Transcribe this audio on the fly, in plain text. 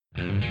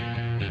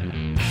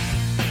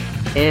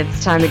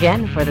It's time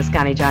again for the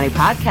Scotty Johnny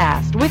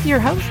podcast with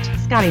your host,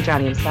 Scotty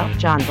Johnny himself,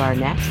 John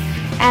Barnett,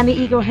 and the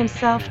ego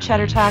himself,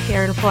 Cheddar Talk,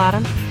 Aaron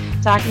Flottam,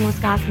 talking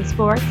Wisconsin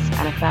sports,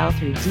 NFL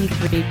through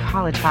D3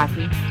 college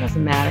hockey,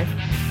 doesn't matter.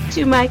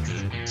 Two mics,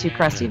 two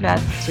crusty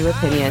vets, two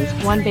opinions,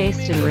 one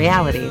based in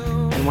reality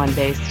and one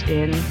based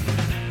in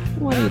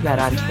what do you bet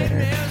on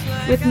Twitter,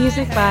 with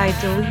music by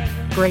Delete,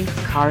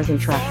 Greats, Cars, and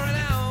Trucks.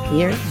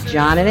 Here's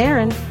John and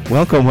Aaron.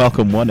 Welcome,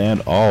 one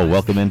and all.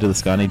 Welcome into the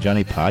Scotty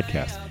Johnny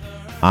podcast.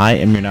 I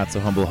am your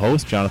not-so-humble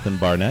host, Jonathan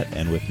Barnett,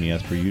 and with me,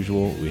 as per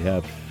usual, we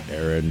have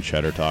Aaron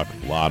Cheddar Talk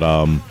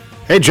Flottam.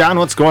 Hey, John,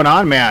 what's going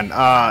on, man?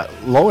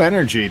 Low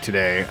energy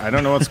today. I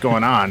don't know what's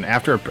going on.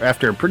 After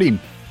a pretty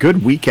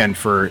good weekend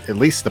for at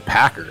least the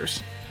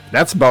Packers.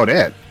 That's about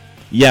it.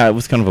 Yeah, it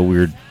was kind of a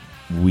weird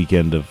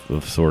weekend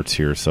of sorts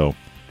here. So,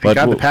 Thank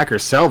God the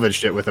Packers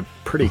salvaged it with a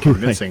pretty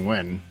convincing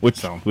win.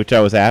 Which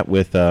I was at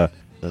with, the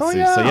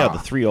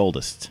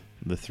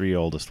three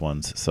oldest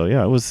ones. So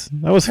yeah, that was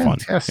fun.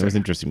 It was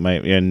interesting.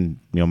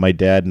 My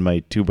dad and my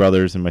two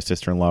brothers and my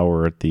sister-in-law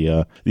were at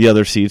the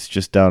other seats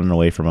just down and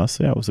away from us.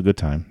 So, yeah, it was a good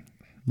time.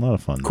 A lot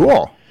of fun.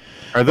 Cool.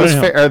 Are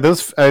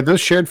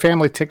those shared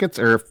family tickets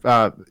or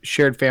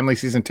shared family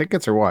season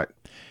tickets or what?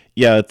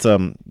 Yeah, it's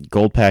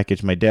gold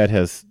package. My dad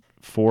has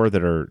 4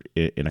 that are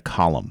in a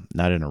column,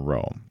 not in a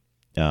row.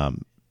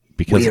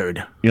 Because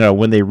weird.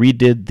 When they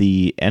redid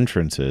the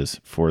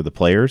entrances for the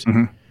players.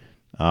 Mm-hmm.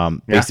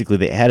 Basically,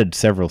 they added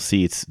several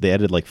seats. They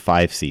added like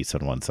 5 seats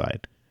on one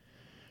side.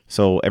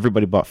 So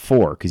everybody bought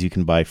 4 because you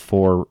can buy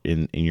 4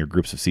 in your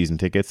groups of season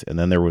tickets. And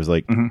then there was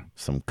like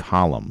some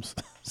columns.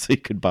 So you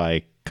could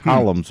buy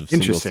columns of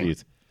single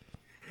seats.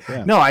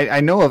 Yeah. No,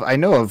 I know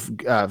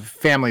of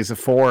families of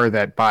 4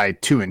 that buy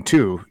 2 and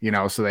 2,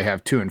 so they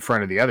have 2 in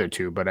front of the other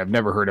 2. But I've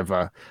never heard of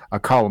a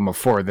column of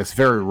 4. That's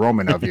very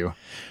Roman of you.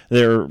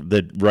 They're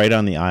right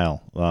on the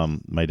aisle,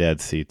 my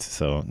dad's seats.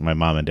 So my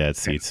mom and dad's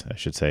seats, I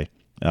should say.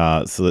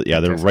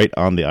 They're right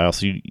on the aisle,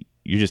 so you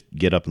just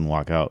get up and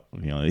walk out.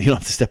 You don't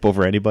have to step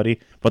over anybody.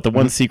 But the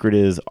one secret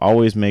is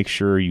always make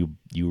sure you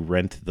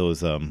rent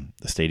those the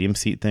stadium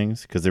seat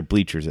things because they're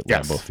bleachers at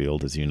Lambeau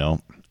Field, as you know,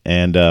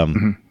 and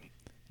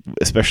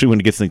especially when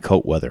it gets in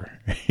coat weather,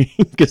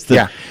 because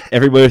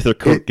everybody with their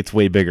coat gets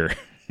way bigger.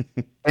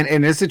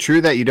 and is it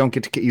true that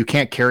you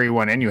can't carry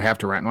one in? You have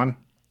to rent one?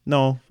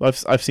 No,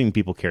 I've seen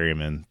people carry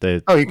them in.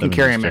 You can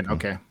carry them in.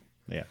 Okay.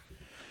 Yeah.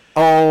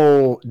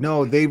 Oh,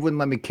 no, they wouldn't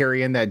let me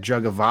carry in that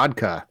jug of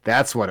vodka.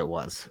 That's what it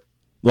was.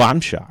 Well,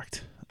 I'm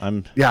shocked.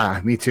 Yeah,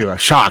 me too.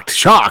 Shocked.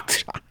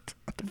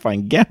 To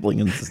find gambling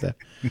in this stuff.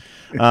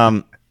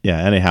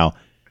 Anyhow.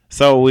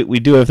 So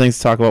we do have things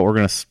to talk about. We're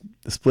going to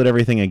split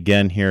everything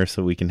again here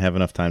so we can have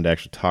enough time to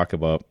actually talk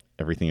about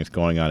everything that's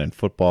going on in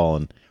football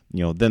and,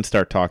 then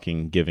start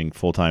giving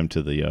full time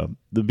to the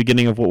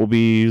beginning of what will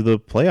be the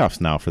playoffs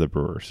now for the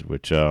Brewers,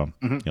 which,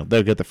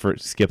 they'll get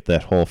skip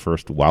that whole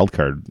first wild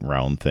card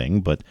round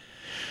thing. But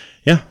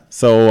yeah,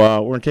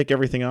 so we're going to kick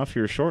everything off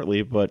here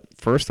shortly. But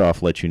first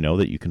off, let you know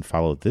that you can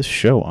follow this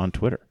show on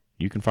Twitter.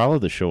 You can follow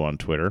the show on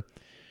Twitter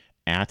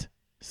at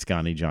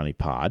Scotty Johnny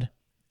Pod.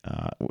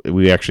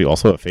 We actually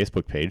also have a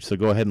Facebook page, so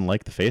go ahead and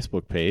like the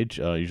Facebook page.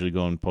 Usually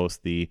go and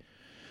post the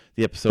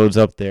episodes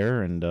up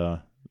there and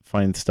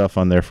find stuff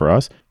on there for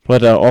us.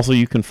 But also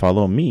you can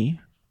follow me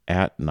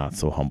at Not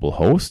So Humble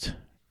Host.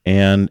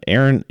 And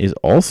Aaron is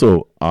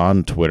also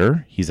on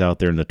Twitter. He's out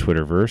there in the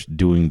Twitterverse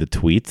doing the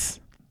tweets.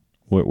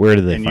 Where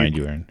do they find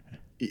you, Aaron?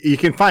 You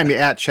can find me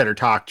at Cheddar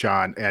Talk,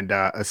 John. And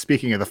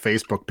speaking of the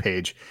Facebook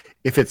page,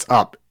 if it's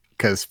up,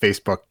 because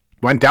Facebook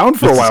went down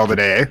for a while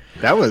today.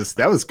 That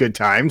was good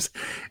times.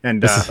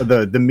 And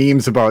the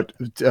memes about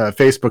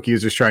Facebook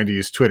users trying to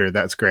use Twitter,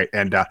 that's great.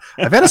 And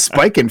I've had a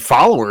spike in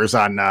followers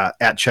on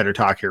at Cheddar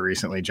Talk here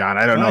recently, John.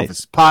 I don't know if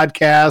it's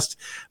podcast,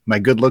 my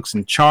good looks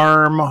and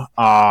charm,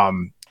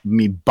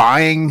 me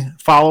buying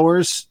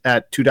followers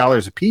at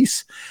 $2 a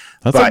piece.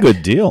 That's a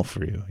good deal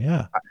for you.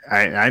 Yeah.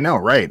 I know,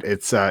 right?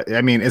 It's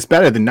it's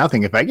better than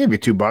nothing. If I gave you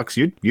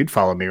 $2, you'd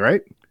follow me,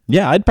 right?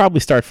 Yeah, I'd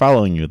probably start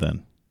following you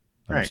then.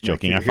 I'm right, just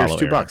joking. Here's I follow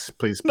 $2.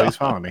 Please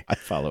follow me. I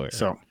follow it.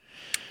 So,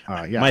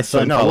 my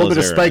son a little bit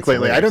of spike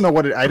lately. Hilarious.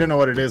 I don't know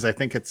what it is. I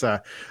think it's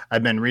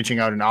I've been reaching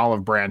out an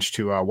olive branch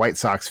to White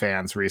Sox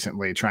fans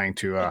recently, trying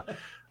to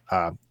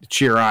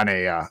cheer on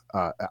a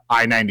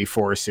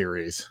I-94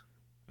 series.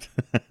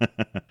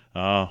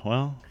 Oh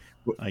well,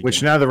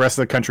 which none of the rest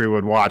of the country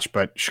would watch,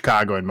 but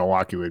Chicago and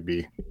Milwaukee would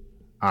be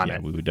on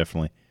it. We would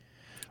definitely.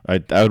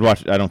 I would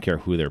watch. I don't care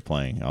who they're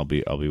playing. I'll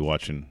be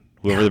watching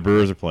whoever the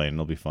Brewers are playing.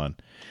 It'll be fun.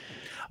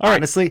 All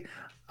right.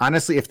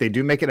 Honestly, if they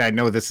do make it, I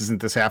know this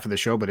isn't this half of the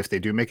show, but if they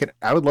do make it,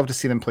 I would love to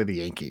see them play the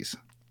Yankees.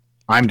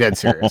 I'm dead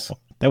serious.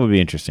 That would be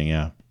interesting.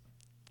 Yeah.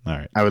 All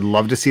right. I would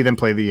love to see them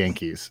play the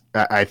Yankees.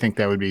 I think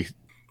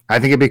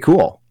it'd be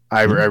cool.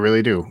 I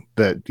really do.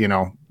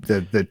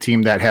 The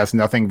team that has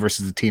nothing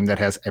versus the team that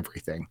has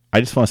everything.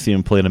 I just want to see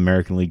them play an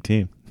American League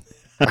team.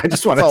 I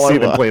just want to see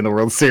them play in the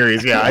World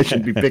Series. Yeah, I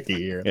should be picky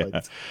here.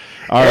 Yeah.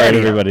 All right,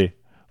 everybody.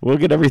 We'll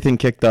get everything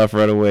kicked off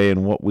right away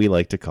in what we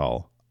like to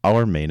call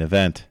our main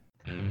event.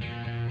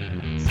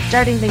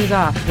 Starting things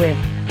off with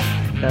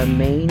the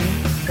main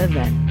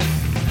event.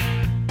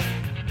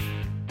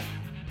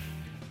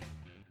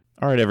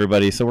 All right,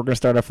 everybody. So we're going to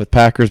start off with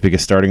Packers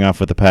because starting off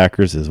with the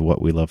Packers is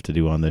what we love to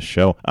do on this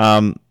show.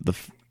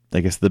 I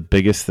guess the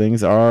biggest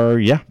things are,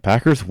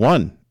 Packers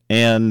won,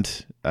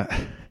 and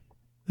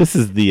this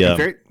is the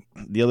other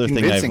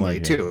thing I've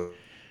learned too.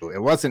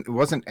 It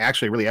wasn't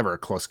actually really ever a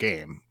close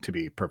game, to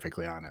be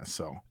perfectly honest.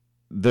 So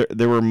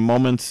there were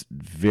moments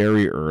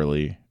very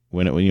early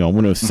when it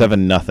was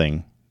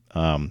 7-0.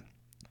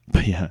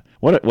 But yeah,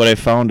 what I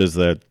found is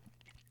that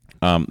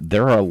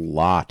there are a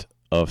lot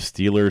of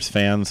Steelers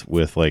fans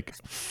with like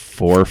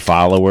 4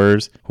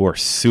 followers who are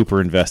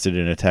super invested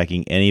in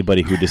attacking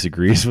anybody who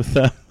disagrees with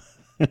them.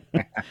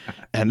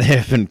 And they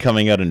have been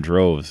coming out in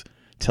droves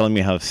telling me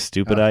how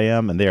stupid I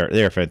am, and they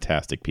are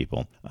fantastic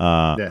people.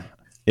 It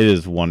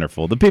is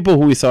wonderful. The people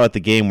who we saw at the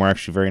game were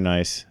actually very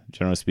nice,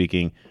 generally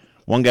speaking.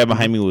 One guy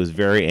behind me was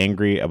very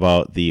angry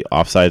about the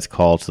offsides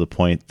call to the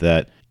point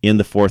that in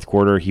the fourth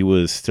quarter he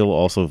was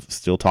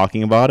still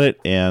talking about it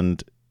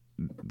and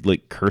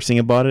like cursing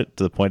about it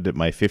to the point that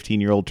my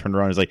 15-year-old turned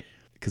around and was like,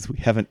 because we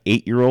have an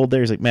 8-year-old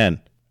there. He's like,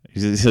 man,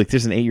 he's like,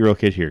 there's an 8-year-old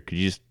kid here. Could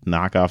you just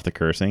knock off the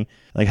cursing?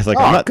 Like, I was like,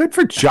 I'm not good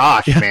for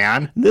Josh,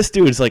 man. This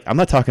dude is like, I'm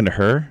not talking to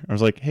her. I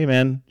was like, hey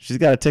man, she's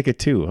got a ticket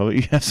too. How about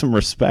you have some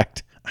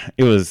respect?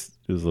 It was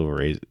a little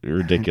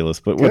ridiculous,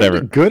 but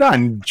whatever. Good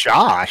on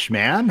Josh,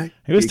 man.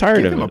 He was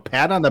tired of him. it. A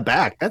pat on the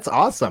back. That's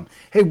awesome.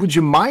 Hey, would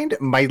you mind?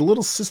 My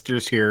little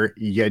sister's here.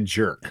 You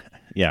jerk.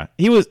 Yeah,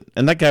 he was,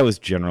 and that guy was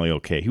generally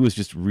okay. He was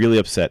just really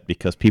upset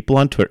because people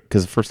on Twitter,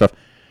 because first off,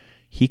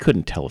 he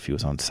couldn't tell if he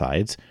was on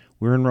sides.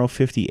 We were in row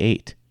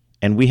 58,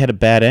 and we had a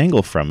bad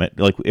angle from it.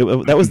 Like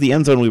that was the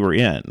end zone we were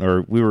in,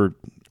 or we were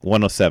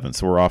 107,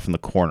 so we're off in the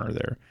corner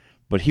there.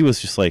 But he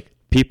was just like,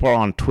 people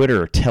on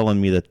Twitter are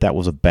telling me that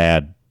was a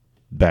bad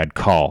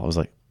call. I was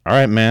like, all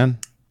right, man.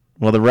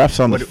 Well, the ref's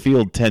on the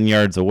field 10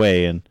 yards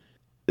away, and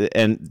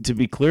to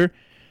be clear,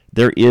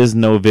 there is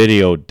no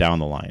video down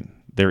the line.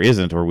 There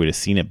isn't, or we'd have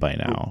seen it by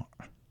now.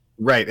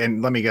 Right,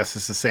 and let me guess,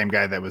 it's the same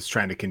guy that was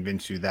trying to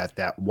convince you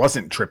that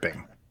wasn't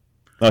tripping.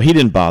 Oh, he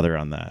didn't bother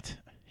on that.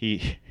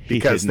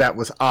 Because that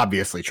was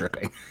obviously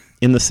tripping.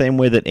 In the same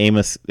way that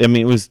Amos, I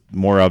mean, it was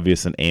more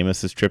obvious than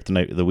Amos's trip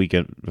the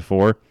weekend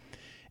before,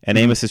 and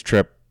Amos's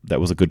trip,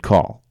 that was a good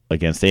call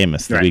against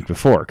Amos the week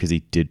before because he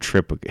did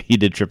trip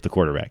the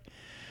quarterback.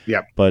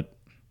 Yep. But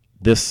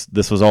this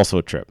was also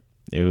a trip.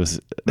 It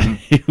was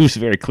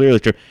very clearly a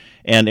trip.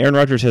 And Aaron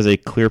Rodgers has a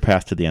clear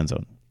path to the end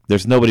zone.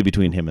 There's nobody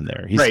between him and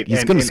there. He's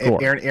going to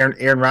score.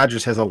 Aaron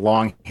Rodgers has a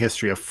long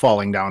history of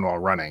falling down while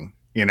running.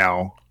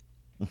 I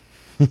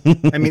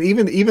mean,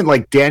 even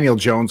like Daniel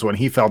Jones when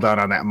he fell down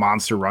on that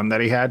monster run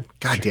that he had.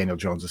 God, Daniel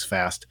Jones is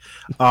fast.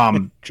 Tripped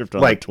on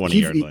the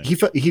 20-yard line.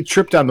 He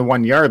tripped on the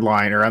 1-yard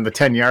line or on the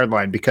 10-yard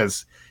line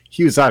because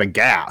he was out of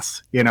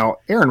gas.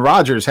 Aaron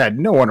Rodgers had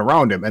no one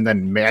around him and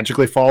then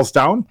magically falls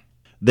down.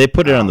 They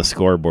put it on the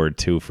scoreboard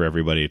too for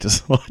everybody to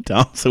slow it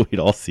down so we'd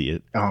all see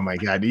it. Oh my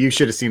God, you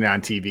should have seen it on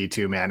TV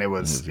too, man. It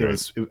was.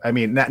 I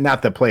mean,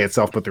 not the play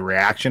itself, but the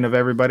reaction of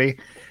everybody.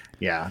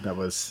 Yeah, that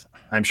was.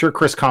 I'm sure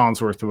Chris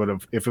Collinsworth would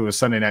have, if it was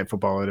Sunday Night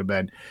Football, it would have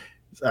been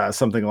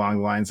something along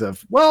the lines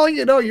of, well,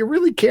 you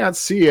really can't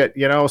see it,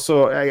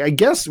 so I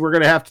guess we're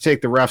going to have to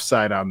take the ref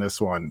side on this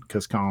one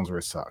because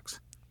Collinsworth sucks.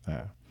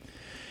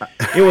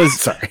 It was.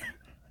 Sorry.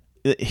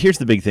 Here's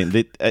the big thing.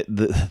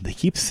 They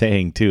keep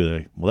saying,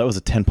 too, well, that was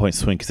a 10-point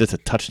swing because it's a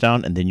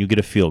touchdown and then you get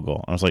a field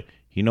goal. I was like,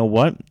 you know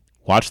what?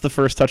 Watch the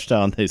first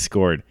touchdown they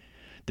scored.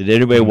 Did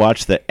anybody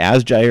watch that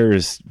as Jair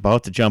is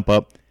about to jump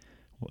up,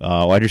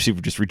 wide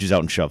receiver just reaches out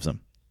and shoves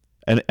him?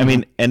 And I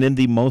mean, and in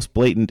the most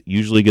blatant,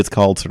 usually gets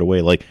called sort of way,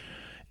 like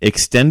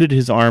extended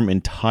his arm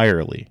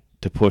entirely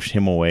to push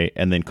him away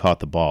and then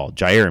caught the ball.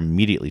 Jair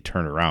immediately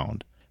turned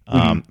around.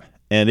 And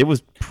it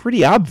was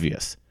pretty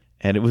obvious.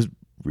 And it was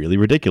really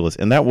ridiculous.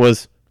 And that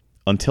was,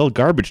 until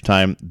garbage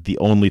time, the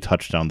only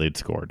touchdown they'd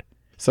scored.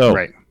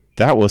 So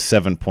that was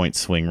 7-point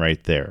swing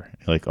right there.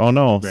 Like, oh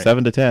no,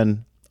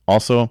 7-10.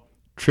 Also,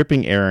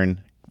 tripping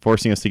Aaron,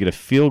 forcing us to get a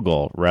field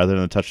goal rather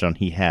than a touchdown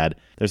he had.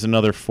 There's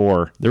another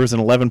 4. There was an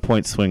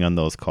 11-point swing on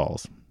those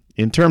calls.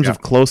 In terms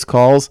of close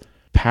calls,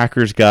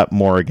 Packers got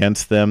more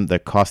against them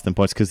that cost them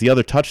points because the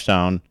other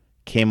touchdown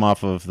came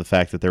off of the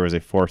fact that there was a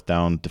 4th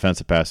down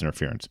defensive pass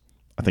interference.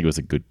 I think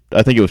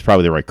it was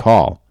probably the right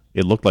call.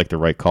 It looked like the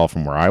right call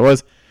from where I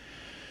was.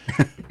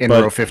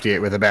 Row 58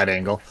 with a bad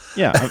angle.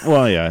 Yeah,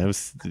 well, yeah, it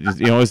was.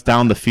 It was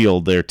down the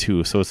field there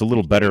too, so it's a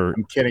little better.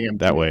 I'm kidding.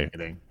 That way,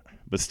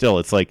 but still,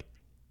 it's like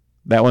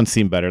that one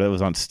seemed better. That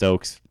was on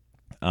Stokes.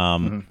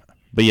 But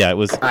yeah, it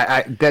was.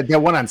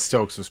 That one on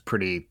Stokes was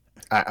pretty.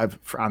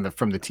 From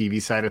the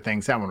TV side of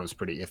things, that one was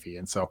pretty iffy.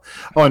 And so,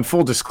 and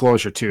full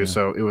disclosure too. Yeah.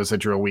 So it was a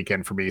drill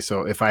weekend for me.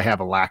 So if I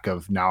have a lack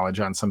of knowledge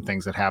on some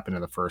things that happened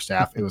in the first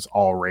half, it was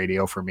all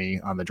radio for me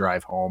on the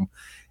drive home.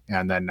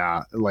 And then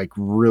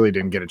really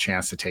didn't get a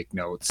chance to take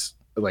notes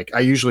like I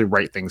usually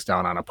write things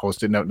down on a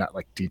Post-it note, not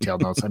like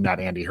detailed notes. I'm not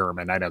Andy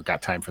Herman. I don't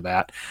got time for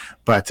that.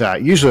 But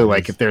usually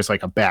like if there's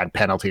like a bad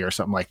penalty or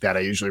something like that, I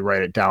usually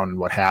write it down and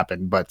what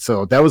happened. But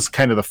so that was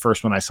kind of the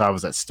first one I saw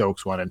was that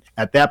Stokes one. And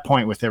at that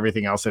point with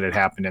everything else that had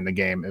happened in the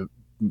game,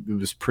 it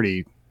was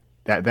pretty,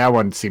 that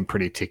one seemed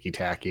pretty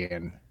ticky-tacky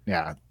and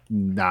yeah,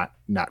 not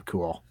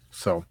cool.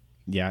 So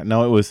yeah,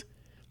 no, it was,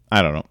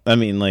 I don't know. I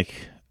mean, like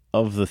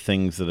of the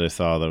things that I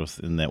saw that was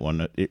in that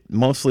one, it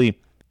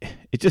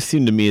just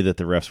seemed to me that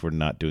the refs were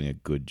not doing a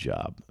good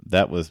job.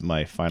 That was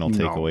my final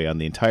takeaway on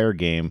the entire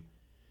game.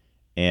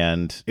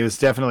 And it was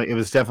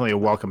definitely a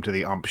welcome to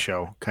the ump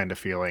show kind of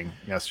feeling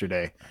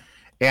yesterday.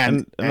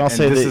 And I'll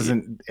say this that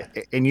isn't,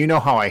 and you know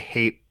how I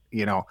hate,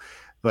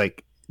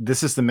 like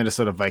this is the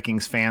Minnesota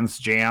Vikings fans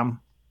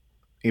jam,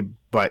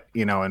 but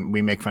and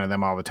we make fun of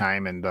them all the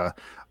time. And the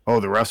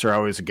refs are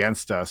always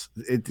against us.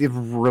 It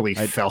really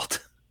felt.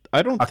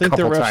 I don't a think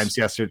couple the refs, times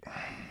yesterday.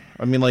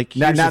 I mean, like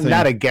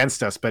not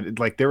against us, but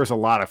like there was a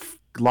lot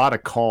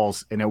of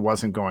calls, and it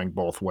wasn't going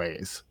both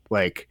ways.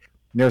 Like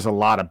there's a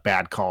lot of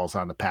bad calls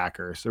on the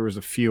Packers. There was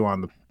a few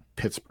on the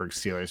Pittsburgh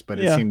Steelers, but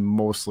it seemed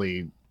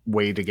mostly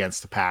weighed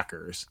against the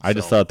Packers. I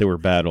just thought they were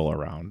bad all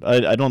around.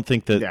 I don't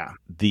think that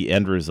the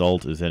end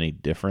result is any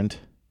different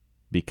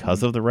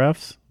because of the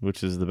refs,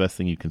 which is the best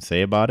thing you can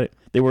say about it.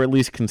 They were at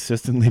least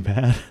consistently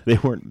bad. They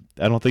weren't.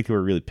 I don't think they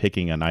were really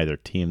picking on either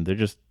team. They're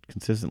just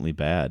consistently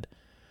bad.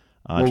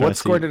 Well, what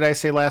score did I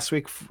say last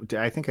week?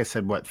 I think I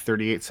said,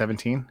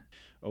 38-17?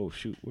 Oh,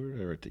 shoot. Where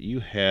did I write that?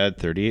 You had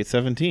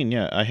 38-17.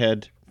 Yeah, I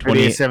had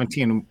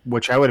 28-17,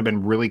 which I would have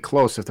been really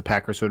close if the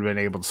Packers would have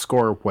been able to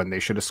score when they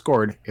should have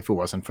scored if it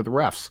wasn't for the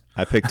refs.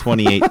 I picked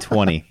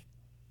 28-20.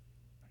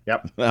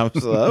 Yep. That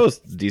was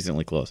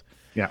decently close.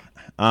 Yeah.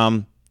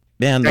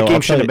 Man, that game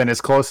should have been as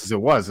close as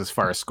it was as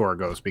far as score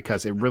goes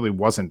because it really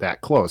wasn't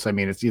that close. I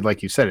mean, it's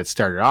like you said, it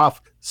started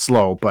off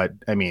slow, but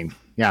I mean,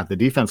 yeah, the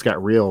defense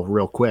got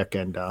real quick,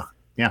 and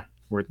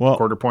we're at the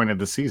quarter point of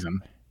the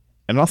season.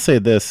 And I'll say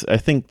this: I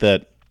think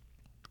that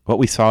what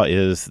we saw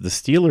is the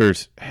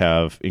Steelers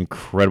have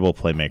incredible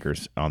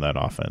playmakers on that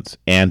offense,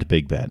 and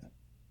Big Ben,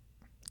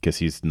 because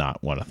he's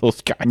not one of those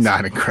guys.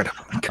 Not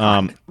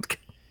incredible.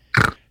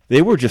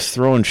 They were just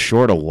throwing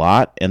short a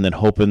lot, and then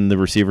hoping the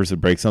receivers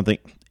would break something.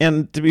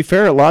 And to be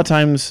fair, a lot of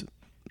times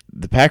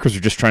the Packers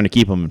were just trying to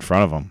keep them in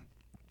front of them,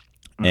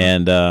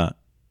 and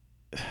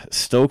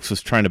Stokes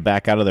was trying to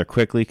back out of there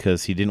quickly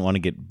because he didn't want to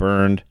get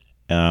burned.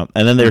 And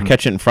then they were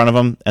catching it in front of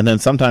him. And then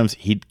sometimes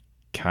he'd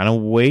kind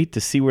of wait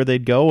to see where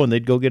they'd go, and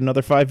they'd go get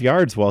another 5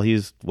 yards while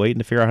he's waiting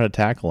to figure out how to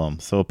tackle them.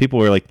 So people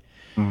were like,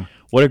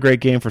 what a great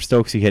game for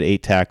Stokes. He had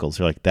 8 tackles.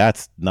 They're like,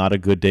 that's not a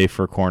good day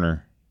for a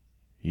corner.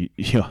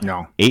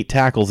 No. 8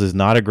 tackles is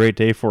not a great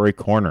day for a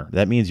corner.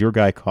 That means your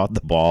guy caught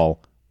the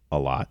ball a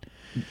lot.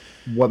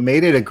 What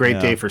made it a great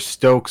day for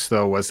Stokes,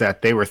 though, was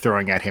that they were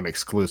throwing at him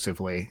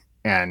exclusively.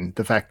 And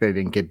the fact that they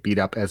didn't get beat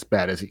up as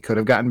bad as he could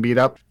have gotten beat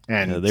up,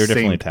 and they were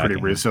definitely pretty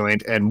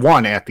resilient, and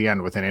won at the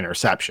end with an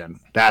interception.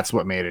 That's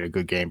what made it a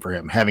good game for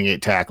him. Having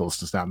 8 tackles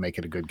does not make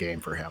it a good game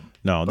for him.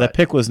 No, that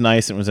pick was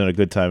nice and was in a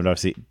good time. And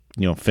obviously,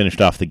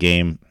 finished off the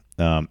game.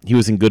 He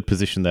was in good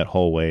position that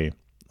whole way.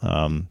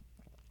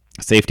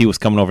 Safety was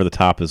coming over the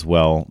top as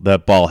well.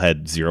 That ball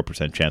had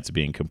 0% chance of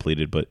being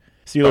completed, but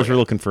Steelers were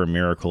looking for a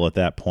miracle at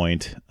that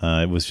point.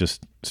 It was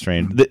just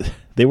strange.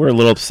 They were a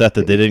little upset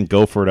that they didn't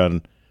go for it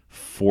on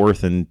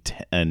 4th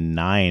and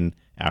 9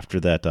 after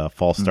that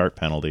false start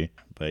penalty.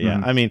 But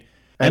yeah, I mean,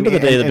 end of the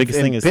day, the biggest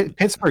thing is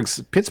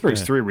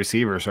Pittsburgh's 3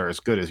 receivers are as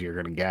good as you're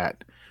going to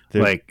get.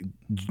 Like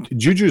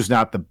Juju's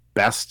not the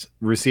best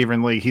receiver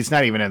in the league. He's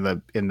not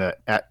even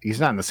he's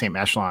not in the same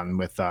echelon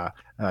with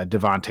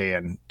Devontae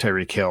and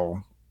Tyreek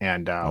Hill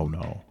and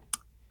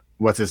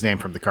what's his name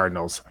from the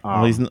Cardinals?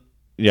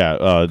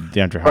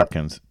 DeAndre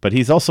Hopkins, but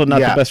he's also not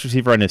the best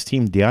receiver on his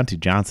team. Deontay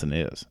Johnson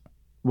is.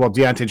 Well,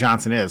 Deontay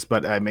Johnson is,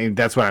 but I mean,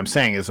 that's what I'm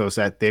saying is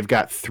that they've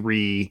got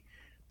 3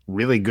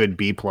 really good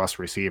B+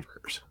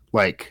 receivers.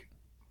 Like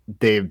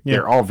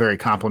they're all very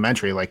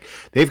complimentary. Like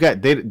they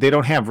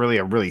don't have really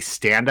a really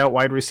standout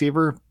wide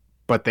receiver,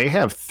 but they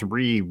have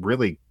 3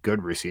 really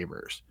good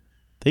receivers.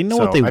 They know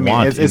what they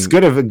want. It's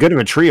good of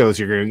a trio as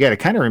you're going to get. It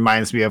kind of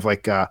reminds me of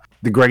like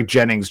the Greg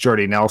Jennings,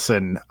 Jordy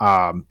Nelson,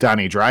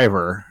 Donnie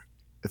Driver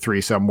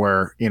threesome,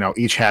 where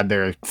each had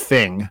their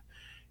thing.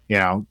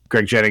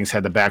 Greg Jennings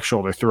had the back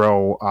shoulder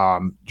throw.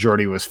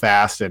 Jordy was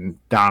fast, and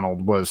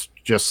Donald was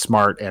just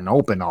smart and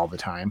open all the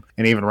time.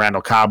 And even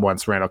Randall Cobb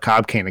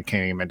came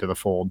into the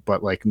fold,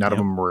 but like none of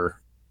them were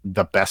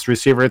the best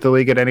receiver at the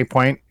league at any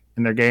point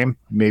in their game.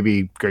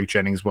 Maybe Greg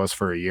Jennings was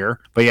for a year,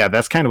 but yeah,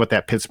 that's kind of what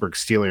that Pittsburgh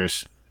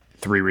Steelers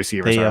 3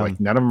 receivers are. Like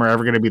none of them are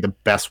ever going to be the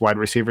best wide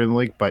receiver in the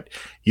league, but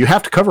you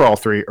have to cover all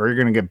 3 or you're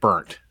going to get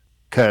burnt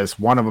because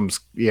one of them's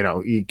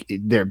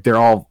they're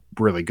all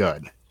really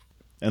good.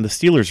 And the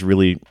Steelers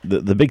really,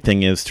 the big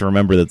thing is to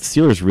remember that the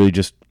Steelers really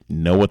just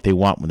know what they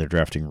want when they're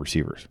drafting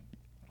receivers.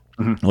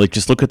 Like,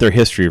 just look at their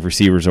history of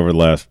receivers over the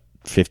last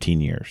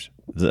 15 years.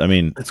 I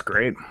mean, that's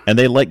great. And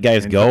they let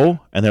guys go,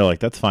 and they're like,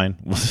 that's fine.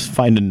 We'll just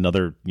find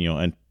another,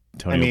 and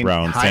Antonio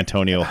Brown,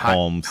 Santonio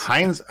Holmes.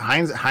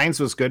 Hines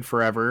was good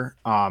forever.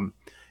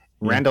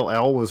 Randall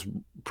L was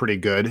pretty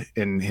good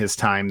in his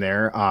time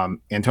there.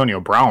 Antonio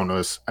Brown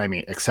was,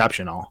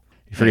 exceptional.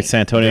 You forget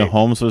Santonio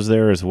Holmes was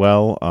there as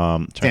well.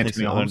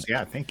 Santonio Holmes,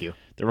 yeah, thank you.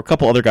 There were a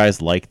couple other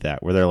guys like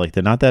that where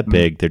they're not that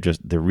big.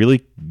 They're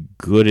really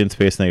good in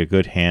space and they got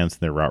good hands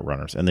and they're route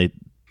runners. And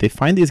they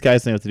find these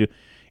guys and they know what to do.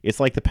 It's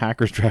like the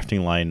Packers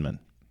drafting linemen.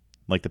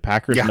 Like the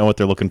Packers know what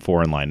they're looking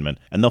for in linemen,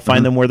 and they'll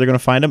find them where they're going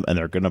to find them, and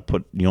they're going to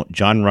put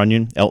John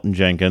Runyon, Elton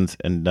Jenkins,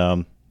 and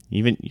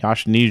even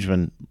Josh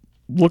Nijman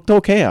looked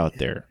okay out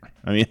there.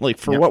 I mean, like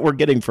for what we're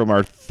getting from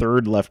our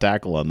third left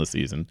tackle on the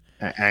season.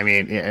 I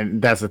mean,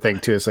 and that's the thing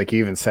too. It's like you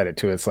even said it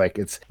too. It's like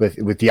it's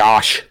with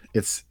Josh.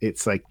 It's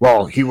like,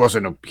 well, he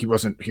wasn't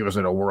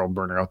a world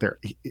burner out there.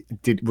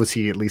 Was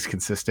he at least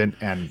consistent?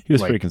 And he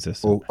was pretty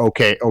consistent.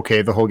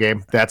 Okay, the whole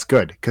game. That's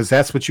good because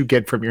that's what you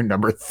get from your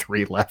number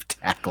 3 left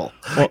tackle.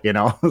 Well,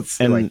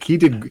 and like he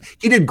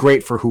did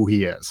great for who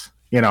he is.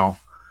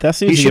 That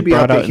seems he should be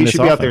out there. He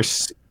should be out there.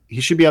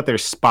 He should be out there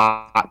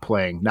spot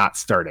playing, not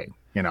starting.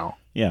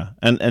 Yeah,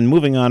 and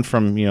moving on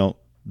from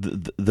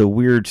the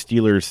weird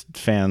Steelers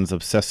fans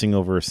obsessing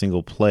over a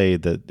single play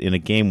that in a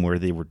game where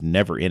they were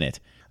never in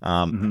it.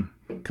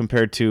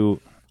 Compared to,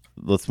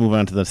 let's move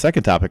on to the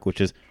second topic, which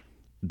is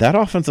that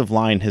offensive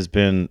line has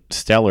been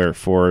stellar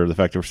for the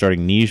fact that we're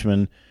starting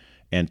Nijman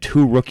and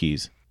 2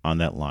 rookies on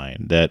that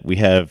line. That we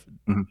have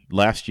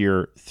last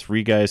year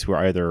 3 guys who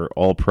are either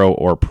All Pro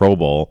or Pro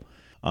Bowl.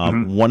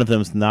 One of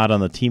them's not on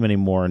the team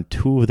anymore, and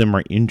 2 of them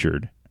are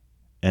injured.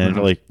 And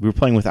like we were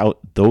playing without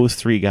those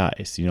 3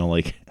 guys.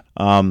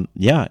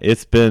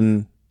 It's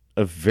been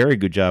a very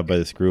good job by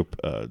this group.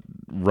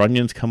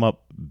 Runyon's come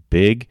up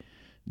big.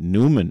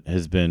 Newman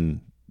has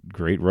been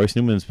great. Royce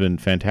Newman's been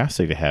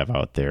fantastic to have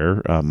out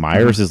there.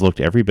 Myers has looked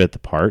every bit the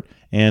part.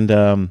 And,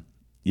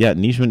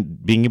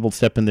 Nijman being able to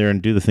step in there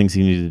and do the things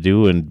he needed to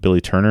do, and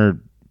Billy Turner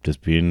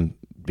just being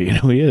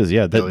who he is.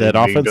 Yeah, that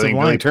offensive line.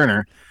 Billy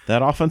Turner.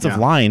 That offensive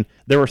line,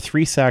 there were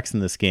 3 sacks in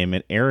this game,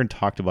 and Aaron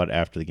talked about it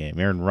after the game.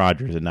 Aaron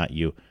Rodgers, and not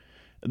you.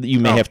 You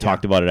may have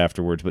talked about it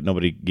afterwards, but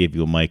nobody gave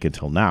you a mic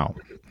until now.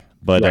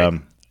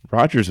 But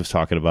Rodgers was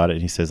talking about it,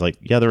 and he says,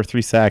 there were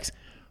 3 sacks.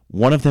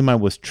 One of them I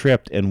was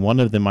tripped, and one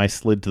of them I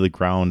slid to the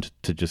ground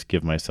to just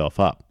give myself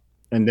up.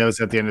 And that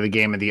was at the end of the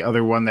game. And the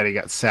other one that he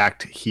got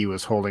sacked, he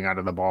was holding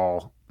onto the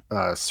ball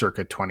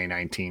circa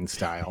 2019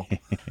 style.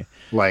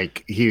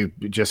 Like he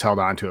just held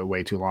on to it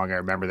way too long. I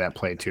remember that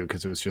play too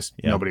because it was just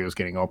nobody was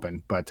getting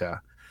open. But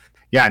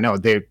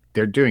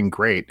they're doing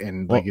great.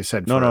 And like you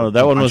said,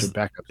 that one was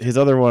his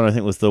other one. I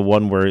think was the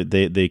one where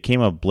they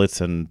came up blitz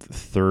in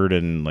 3rd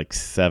and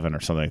 7 or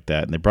something like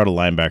that, and they brought a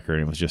linebacker,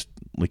 and it was just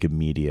like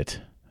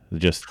immediate.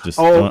 Just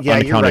you're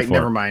right.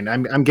 Never mind.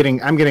 I'm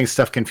getting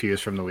stuff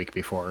confused from the week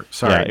before.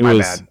 Sorry,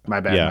 my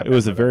bad. Yeah, it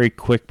was a very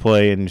quick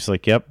play, and just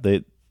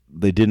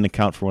they didn't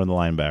account for one of the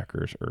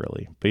linebackers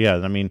early. But yeah,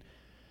 I mean,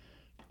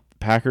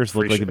 Packers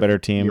looked like a better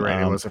team. You're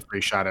right. It was a free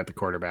shot at the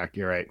quarterback.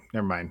 You're right.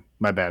 Never mind.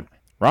 My bad.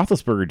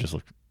 Roethlisberger just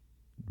looked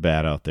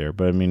bad out there,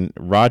 but I mean,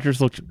 Rodgers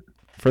looked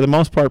for the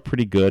most part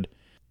pretty good.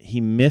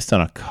 He missed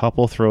on a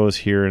couple throws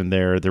here and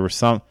there. There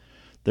was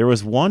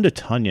one to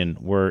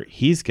Tunyon where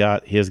he's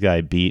got his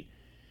guy beat,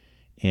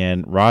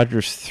 and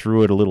Rodgers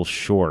threw it a little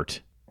short,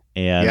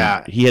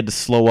 and he had to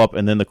slow up,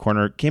 and then the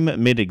corner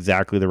made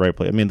exactly the right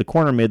play. I mean, the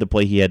corner made the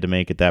play he had to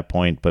make at that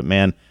point, but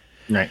man,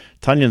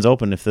 Tunyon's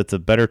open. If it's a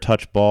better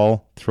touch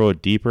ball, throw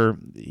it deeper,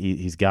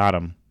 he's got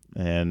him.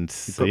 And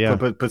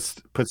so,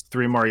 puts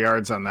 3 more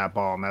yards on that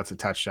ball, and that's a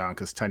touchdown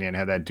because Tunyon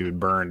had that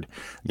dude burned.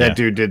 That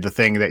dude did the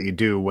thing that you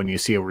do when you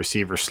see a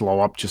receiver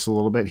slow up just a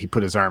little bit. He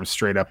put his arms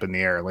straight up in the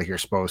air like you're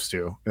supposed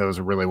to. It was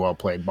a really well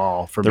played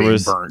ball for being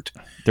burnt.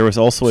 There was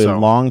also a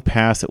long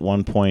pass at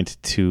one point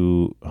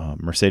to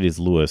Mercedes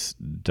Lewis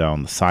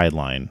down the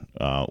sideline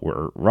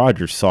where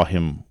Rodgers saw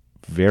him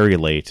very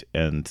late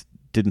and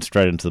didn't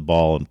stride into the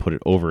ball and put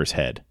it over his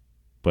head.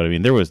 But I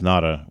mean, there was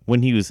not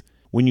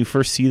when you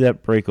first see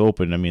that break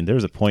open, I mean,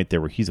 there's a point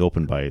there where he's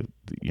open by,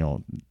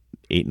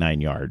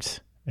 8-9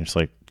 yards. And it's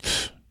like,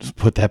 just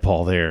put that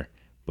ball there.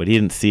 But he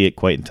didn't see it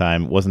quite in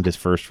time. It wasn't his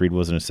first read,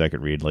 wasn't his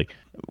second read. Like,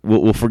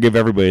 we'll forgive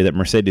everybody that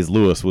Mercedes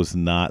Lewis was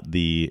not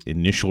the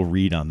initial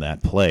read on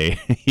that play.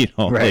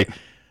 Right.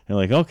 They're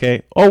like,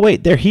 okay, oh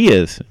wait, there he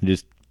is. And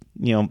just,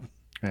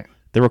 right.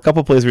 There were a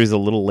couple plays where he's a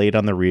little late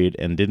on the read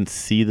and didn't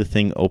see the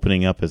thing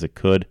opening up as it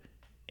could,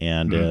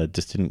 and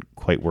just didn't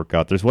quite work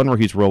out. There's one where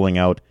he's rolling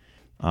out.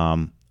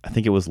 I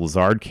think it was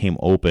Lazard came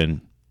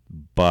open,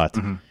 but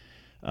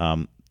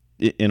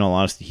in all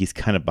honesty, he's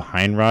kind of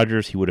behind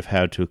Rodgers. He would have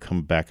had to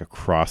come back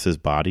across his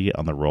body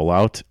on the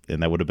rollout,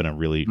 and that would have been a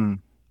really,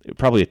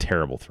 probably a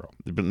terrible throw.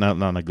 But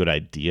not a good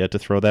idea to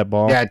throw that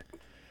ball. Yeah,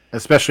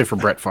 especially for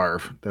Brett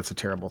Favre. That's a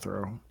terrible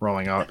throw,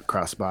 rolling out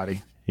across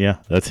body. Yeah,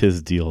 that's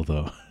his deal,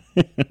 though.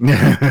 And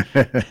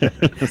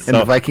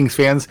the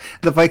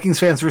Vikings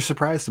fans were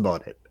surprised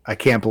about it. I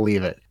can't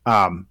believe it.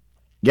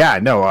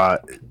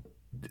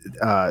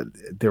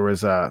 there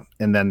was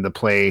and then the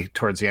play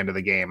towards the end of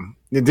the game,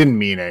 it didn't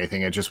mean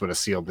anything. It just would have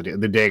sealed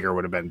the dagger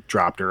would have been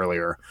dropped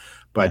earlier.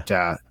 But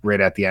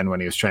right at the end when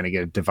he was trying to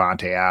get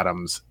Devontae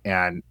Adams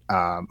and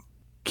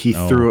he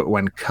threw it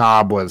when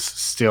Cobb was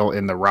still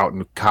in the route,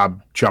 and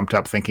Cobb jumped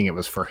up thinking it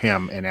was for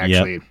him and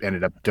actually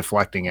ended up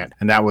deflecting it.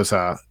 And that was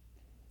it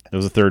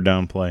was a third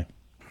down play.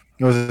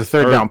 It was a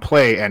third down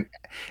play. And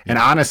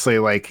honestly,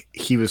 like,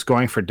 he was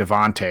going for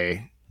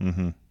Devontae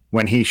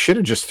when he should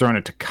have just thrown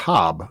it to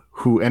Cobb,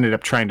 who ended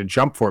up trying to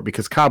jump for it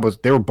because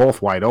they were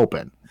both wide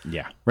open.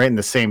 Yeah. Right in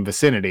the same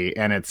vicinity.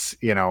 And it's,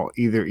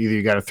 either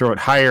you got to throw it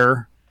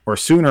higher or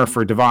sooner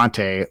for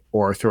Devontae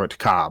or throw it to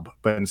Cobb.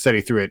 But instead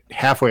he threw it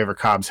halfway over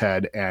Cobb's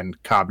head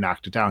and Cobb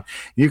knocked it down.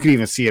 You could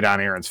even see it on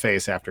Aaron's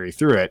face after he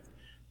threw it,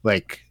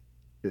 like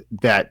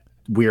that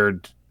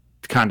weird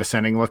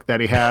condescending look that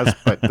he has,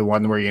 but the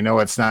one where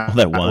it's not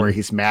where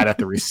he's mad at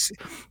the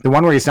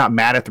one where he's not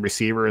mad at the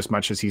receiver as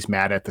much as he's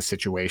mad at the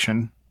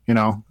situation,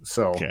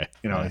 So,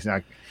 he's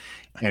not.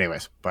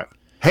 Anyways, but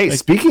hey,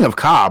 speaking of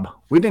Cobb,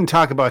 we didn't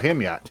talk about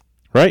him yet.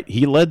 Right,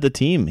 he led the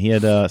team. He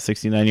had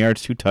 69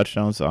 yards, 2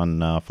 touchdowns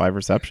on 5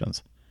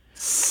 receptions.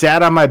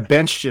 Sat on my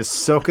bench just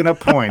soaking up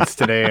points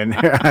today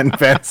on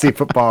fantasy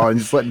football and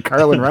just letting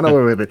Carlin run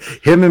away with it.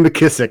 Him and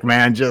McKissick,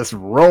 man, just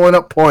rolling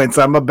up points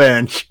on my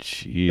bench.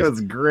 Jeez. It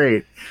was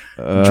great.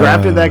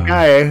 Drafted that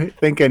guy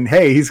thinking,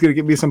 hey, he's going to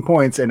give me some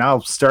points and I'll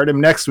start him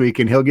next week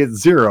and he'll get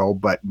 0.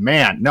 But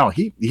man, no,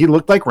 he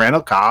looked like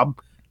Randall Cobb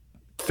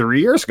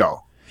 3 years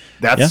ago.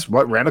 That's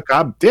what Randall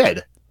Cobb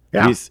did.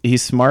 Yeah.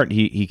 He's smart.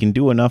 He can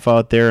do enough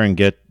out there and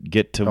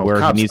get to where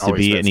Cobb's he needs to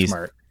be, and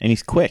smart.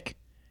 he's quick.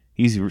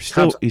 He's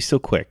still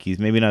quick. He's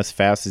maybe not as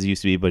fast as he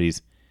used to be, but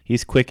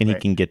he's quick and he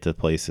can get to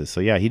places. So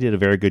yeah, he did a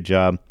very good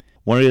job.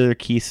 One of the other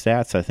key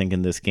stats I think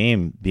in this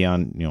game,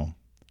 beyond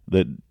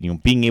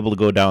being able to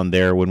go down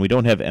there when we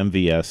don't have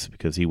MVS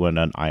because he went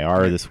on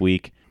IR this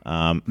week,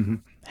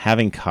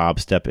 having Cobb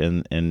step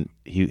in, and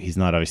he's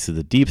not obviously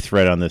the deep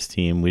threat on this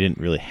team. We didn't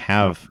really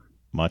have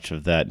much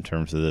of that in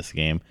terms of this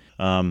game.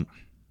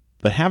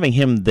 But having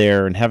him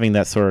there and having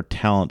that sort of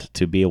talent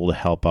to be able to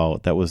help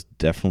out, that was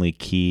definitely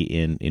key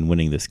in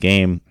winning this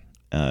game.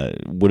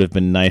 Would have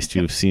been nice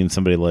to have seen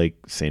somebody like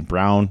St.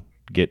 Brown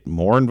get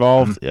more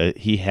involved.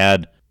 He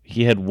had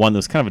one that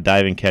was kind of a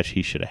diving catch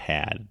he should have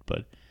had,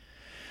 but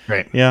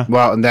right. Yeah.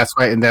 Well, and that's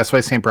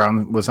why St.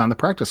 Brown was on the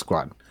practice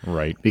squad.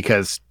 Right.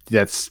 Because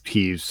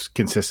he's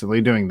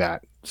consistently doing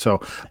that.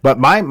 So, but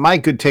my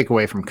good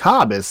takeaway from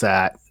Cobb is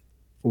that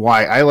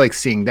why I like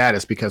seeing that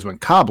is because when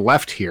Cobb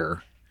left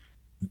here,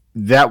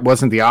 that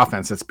wasn't the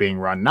offense that's being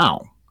run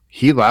now.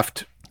 He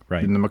left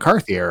in the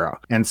McCarthy era.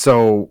 And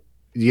so,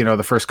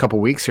 the first couple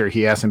weeks here,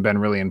 he hasn't been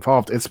really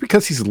involved. It's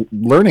because he's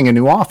learning a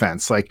new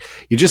offense. Like,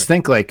 you just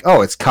think like,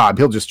 oh, it's Cobb.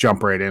 He'll just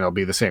jump right in. It'll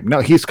be the same. No,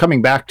 he's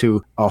coming back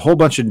to a whole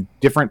bunch of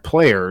different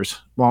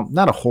players. Well,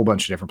 not a whole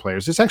bunch of different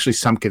players. There's actually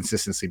some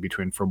consistency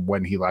from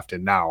when he left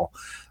and now.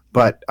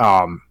 But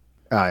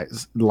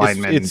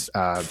linemen, it's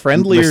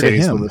friendlier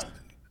Mercedes to him.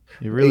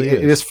 It really is.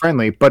 It is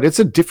friendly, but it's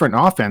a different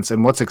offense,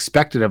 and what's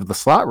expected of the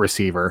slot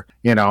receiver,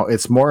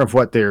 it's more of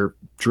what they're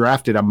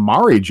drafted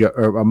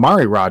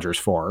Amari Rogers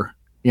for,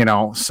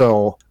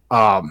 So,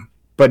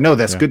 but no,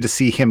 that's good to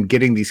see him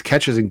getting these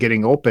catches and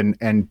getting open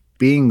and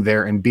being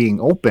there and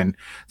being open.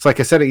 It's like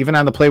I said, even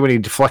on the play when he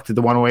deflected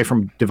the one away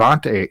from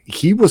Devontae,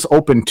 he was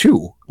open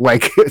too.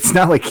 Like, it's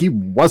not like he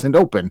wasn't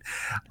open.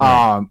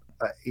 Right.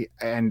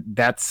 And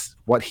that's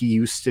what he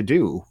used to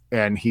do.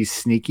 And he's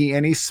sneaky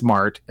and he's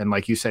smart. And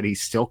like you said,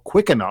 he's still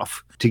quick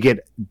enough to get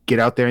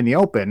out there in the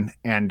open.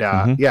 And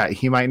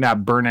he might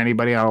not burn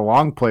anybody on a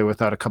long play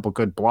without a couple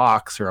good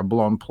blocks or a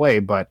blown play,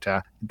 but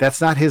that's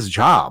not his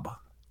job.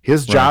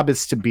 His job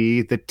is to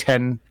be the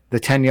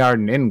 10-yard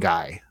and in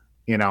guy,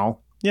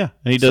 Yeah,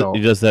 and he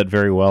does that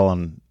very well.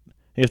 And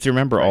you have to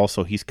remember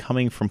also, he's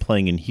coming from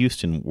playing in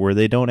Houston where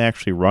they don't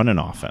actually run an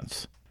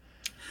offense.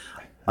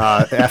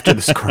 After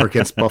the score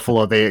against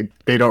Buffalo, they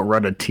don't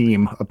run a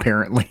team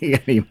apparently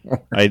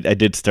anymore. I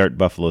did start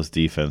Buffalo's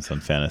defense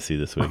on fantasy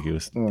this week. It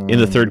was in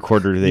the third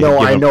quarter. You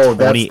had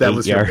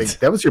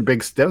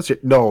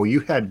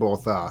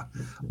both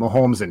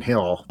Mahomes and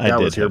Hill. That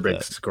was your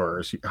big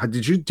scorers.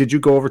 Did you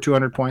go over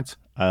 200 points?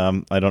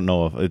 I don't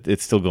know if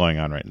it's still going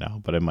on right now,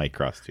 but it might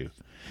cross 2.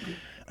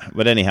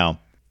 But anyhow,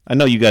 I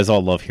know you guys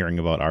all love hearing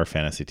about our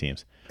fantasy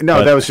teams.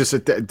 No, that was just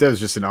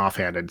an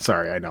offhanded.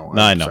 Sorry, I know.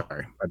 I know.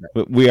 Sorry.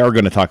 But we are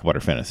going to talk about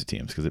our fantasy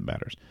teams because it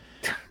matters.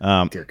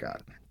 Dear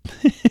God.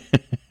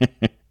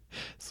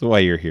 That's why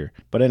you're here.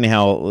 But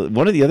anyhow,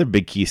 one of the other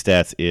big key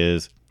stats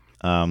is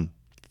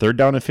third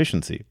down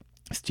efficiency.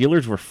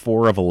 Steelers were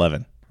 4 of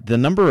 11. The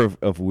number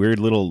of weird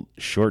little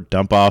short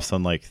dump offs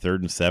on like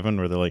 3rd and 7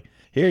 where they're like,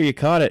 "Here, you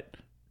caught it.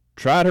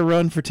 Try to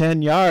run for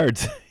 10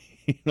 yards."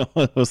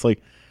 It was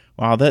like,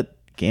 wow, that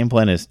game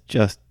plan is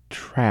just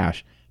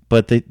trash.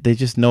 But they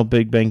just know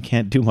Big Ben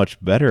can't do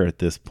much better at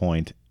this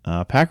point.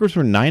 Packers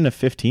were 9 of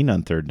 15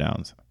 on third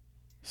downs.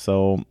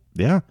 So,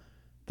 yeah,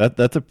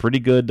 that's a pretty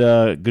good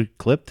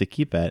clip to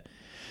keep at.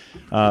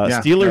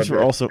 Steelers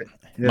were also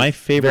my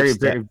favorite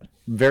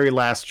very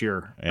last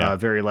year kind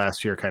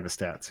of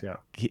stats. Yeah.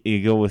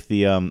 You go with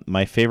the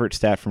my favorite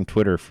stat from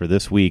Twitter for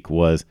this week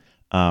was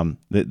the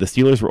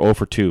Steelers were 0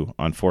 for 2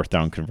 on fourth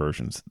down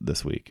conversions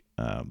this week.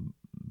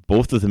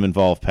 Both of them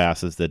involved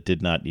passes that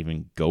did not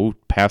even go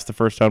past the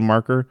first down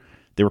marker.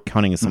 They were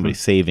counting as somebody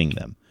saving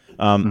them.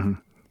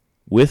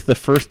 With the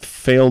first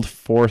failed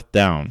fourth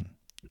down,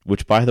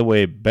 which, by the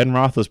way, Ben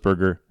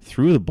Roethlisberger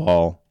threw the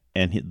ball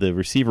and the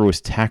receiver was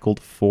tackled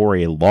for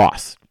a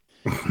loss.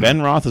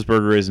 Ben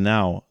Roethlisberger is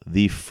now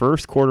the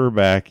first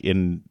quarterback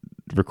in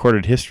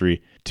recorded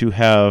history to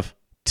have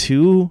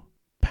two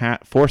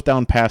fourth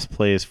down pass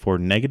plays for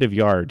negative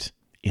yards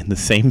in the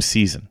same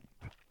season.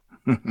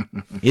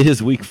 It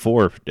is week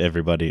 4,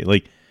 everybody.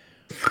 Like,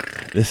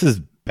 this is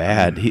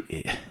bad.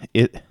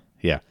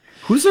 Yeah.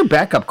 Who's their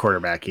backup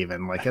quarterback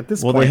even? Like, at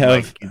this point? Well,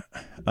 they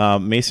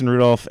have Mason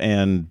Rudolph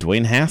and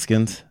Dwayne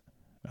Haskins,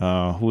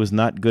 who is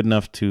not good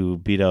enough to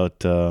beat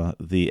out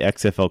the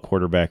XFL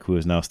quarterback who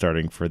is now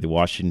starting for the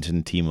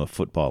Washington Team of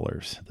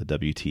Footballers, the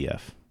WTF.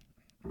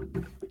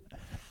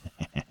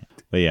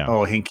 But yeah.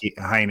 Oh, Heineke.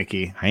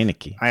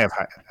 Heineke.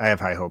 I have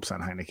high hopes on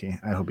Heineke.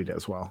 I hope he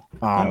does well.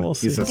 We'll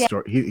see. He's a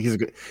story. He's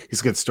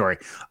a good story.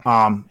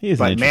 He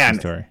is an interesting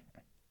story.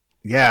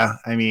 Yeah,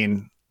 I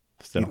mean,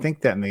 Still. you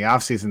think that in the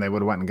offseason they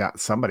would have went and got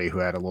somebody who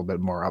had a little bit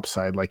more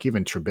upside. Like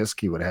even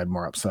Trubisky would have had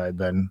more upside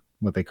than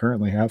what they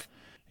currently have.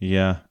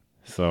 Yeah.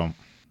 So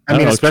I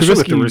mean, especially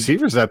with Trubisky, the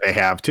receivers that they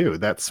have too.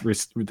 That's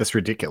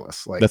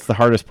ridiculous. Like that's the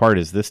hardest part.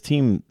 Is this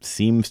team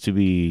seems to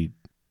be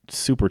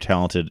super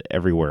talented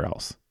everywhere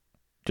else.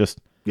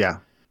 yeah.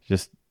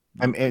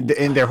 And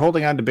they're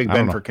holding on to Big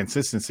Ben for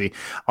consistency.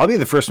 I'll be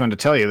the first one to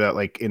tell you that,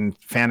 like in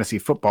fantasy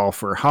football,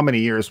 for how many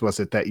years was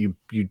it that you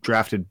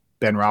drafted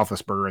Ben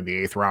Roethlisberger in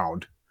the 8th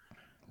round?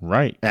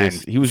 Right, and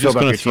he was just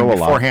going to throw a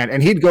lot beforehand,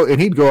 and he'd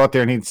go out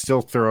there and he'd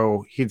still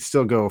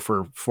go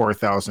for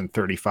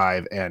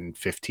 4,035 and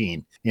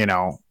 15,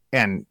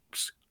 and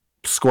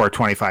score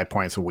 25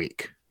 points a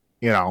week,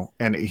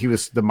 and he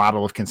was the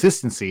model of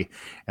consistency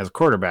as a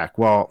quarterback.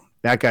 Well,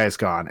 that guy's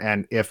gone.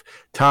 And if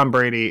Tom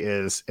Brady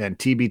and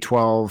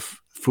TB12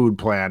 food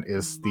plan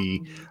is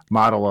the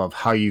model of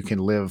how you can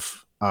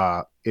live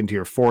into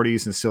your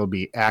 40s and still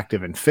be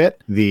active and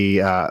fit, the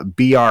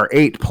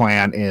BR8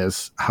 plan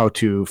is how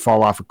to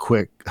fall off a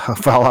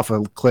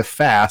cliff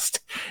fast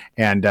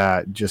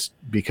and just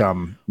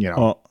become,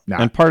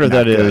 and part of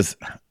that good. Is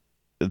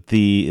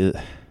the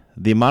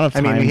amount of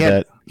time he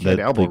had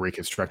elbow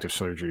reconstructive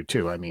surgery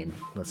too. I mean,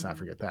 let's not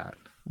forget that.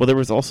 Well, there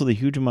was also the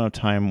huge amount of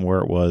time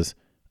where it was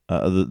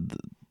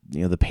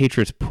the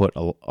Patriots put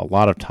a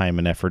lot of time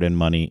and effort and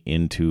money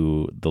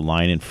into the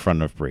line in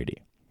front of Brady.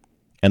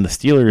 And the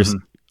Steelers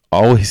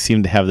always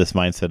seem to have this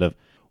mindset of,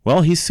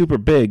 well, he's super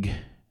big.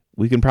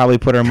 We can probably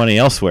put our money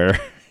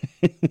elsewhere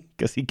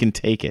because he can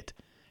take it.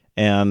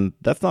 And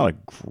that's not a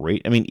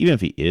great... I mean, even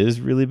if he is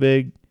really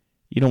big,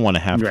 you don't want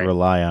to have to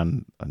rely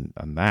on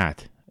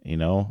that.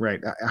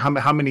 Right.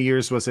 How many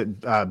years was it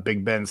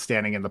Big Ben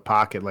standing in the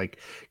pocket like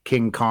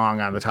King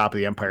Kong on the top of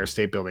the Empire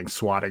State Building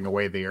swatting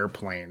away the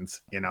airplanes?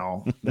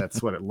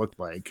 That's what it looked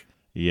like.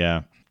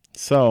 Yeah.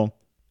 So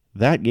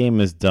that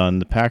game is done.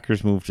 The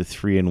Packers move to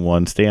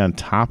 3-1, stay on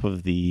top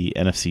of the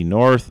NFC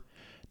North.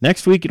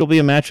 Next week it'll be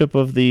a matchup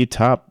of the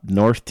top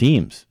North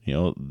teams.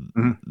 The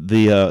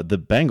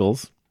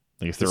Bengals,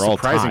 I guess they're all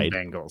tied.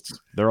 Bengals.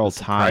 They're all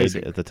tied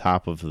at the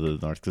top of the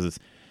North because it's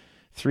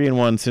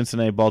 3-1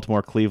 Cincinnati,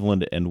 Baltimore,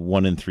 Cleveland, and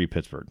 1-3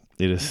 Pittsburgh.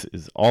 It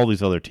is all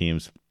these other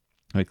teams.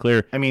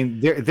 Clear. I mean,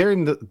 they're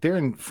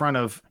in front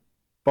of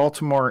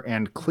Baltimore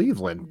and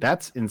Cleveland.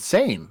 That's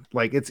insane.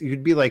 Like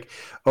you'd be like,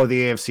 oh,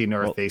 the AFC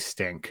North, they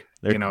stink.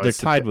 They're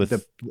tied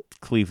with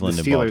Cleveland,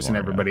 the Steelers, and Baltimore, and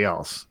everybody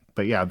else.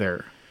 But yeah,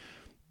 they're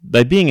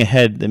by being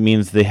ahead. That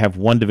means they have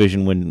one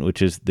division win,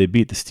 which is they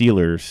beat the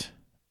Steelers,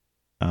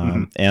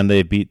 and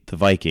they beat the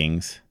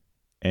Vikings,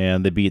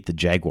 and they beat the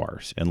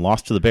Jaguars, and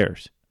lost to the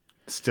Bears.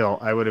 Still,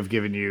 I would have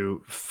given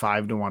you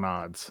 5-1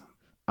 odds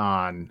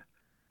on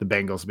the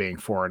Bengals being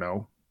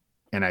 4-0,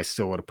 and I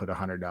still would have put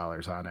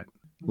 $100 on it.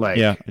 Like,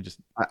 yeah,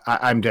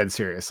 I'm dead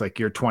serious. Like,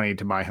 you're 20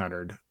 to my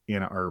 100,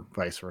 or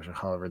vice versa,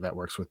 however that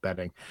works with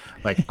betting.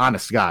 Like,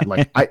 honest to God,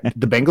 like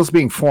the Bengals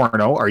being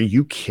 4-0, are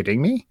you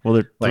kidding me? Well,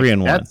 they're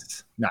 3-1.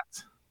 That's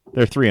nuts.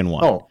 They're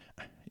 3-1. Oh,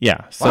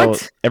 yeah. So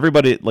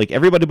everybody but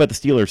the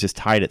Steelers is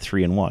tied at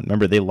 3-1.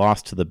 Remember, they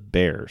lost to the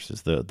Bears.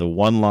 Is the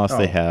one loss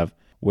they have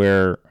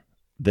where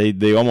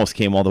they almost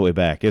came all the way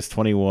back. It's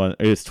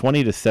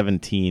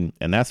 20-17,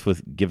 and that's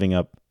with giving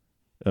up.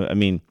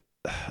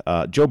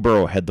 Joe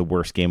Burrow had the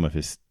worst game of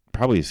his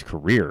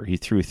career. He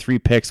threw 3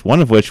 picks,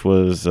 one of which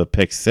was a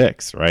pick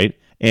 6, right?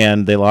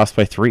 And they lost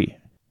by 3.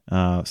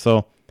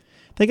 So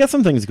they got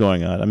some things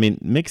going on. I mean,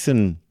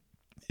 Mixon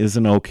is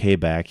an okay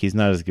back. He's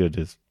not as good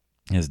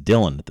as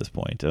Dillon at this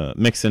point.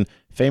 Mixon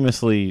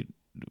famously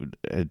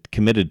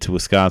committed to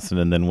Wisconsin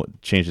and then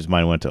changed his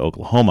mind and went to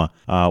Oklahoma,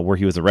 where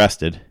he was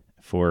arrested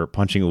for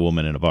punching a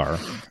woman in a bar.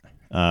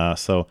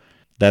 So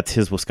that's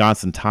his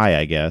Wisconsin tie,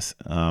 I guess.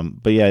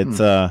 But yeah,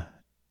 it's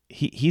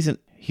he's an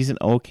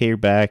okay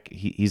back.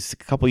 He's a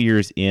couple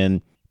years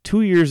in,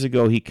 2 years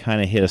ago, he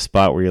kind of hit a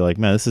spot where you're like,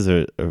 man, this is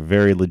a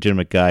very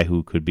legitimate guy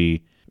who could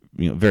be,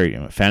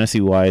 very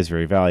fantasy-wise,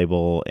 very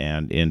valuable,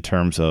 and in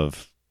terms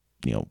of,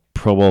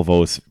 Pro Bowl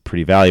votes,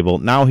 pretty valuable.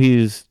 Now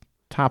he's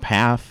top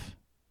half.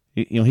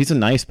 He's a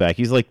nice back.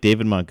 He's like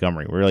David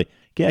Montgomery. We're like,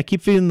 yeah,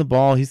 keep feeding the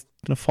ball. He's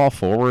going to fall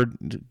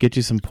forward, get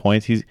you some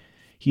points.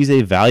 He's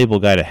a valuable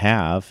guy to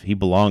have. He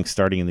belongs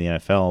starting in the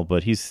NFL,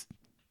 but he's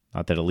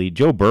not that elite.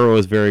 Joe Burrow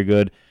is very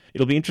good.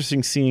 It'll be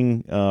interesting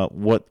seeing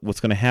what's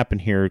going to happen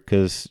here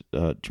because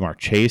Jamar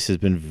Chase has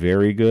been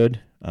very good.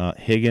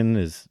 Higgin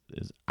is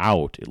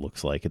out, it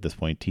looks like, at this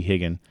point, T.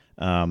 Higgin.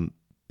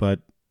 But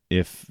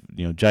if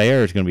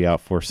Jair is going to be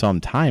out for some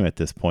time at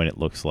this point, it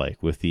looks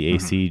like, with the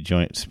AC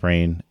joint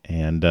sprain.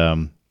 And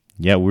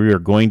we are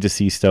going to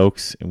see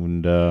Stokes.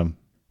 And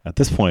at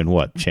this point,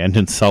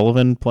 Chandon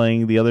Sullivan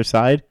playing the other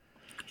side?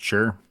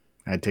 Sure.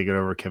 I'd take it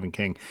over Kevin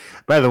King.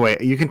 By the way,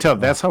 you can tell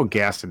that's how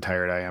gassed and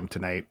tired I am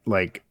tonight.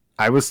 Like,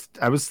 I was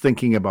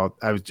thinking about,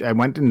 I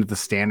went into the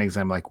standings.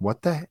 I'm like,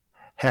 what the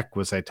heck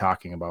was I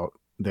talking about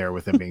there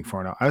with him being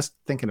 4-0? I was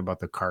thinking about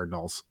the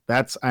Cardinals.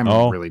 I'm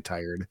really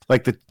tired.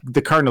 Like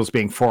the Cardinals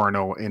being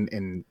 4-0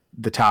 in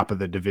the top of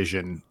the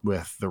division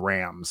with the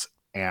Rams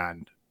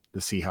and the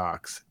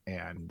Seahawks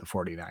and the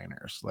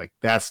 49ers. Like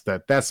that's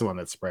the one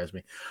that surprised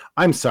me.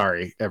 I'm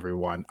sorry,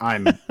 everyone.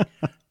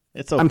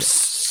 It's okay.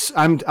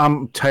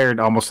 I'm tired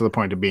almost to the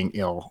point of being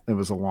ill. It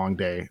was a long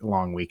day,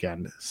 long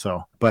weekend.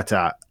 So, but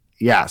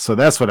so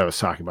that's what I was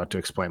talking about to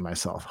explain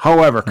myself.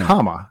 However,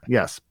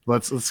 yes,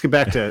 let's get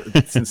back to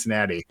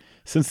Cincinnati.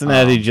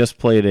 Cincinnati just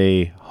played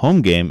a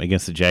home game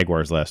against the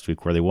Jaguars last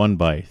week where they won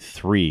by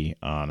 3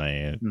 on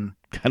a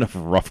kind of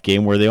rough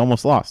game where they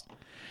almost lost.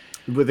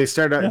 But they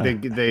started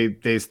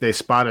they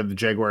spotted the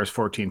Jaguars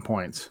 14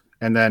 points,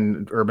 and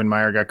then Urban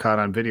Meyer got caught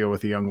on video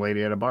with a young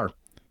lady at a bar.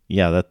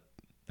 Yeah,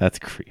 that's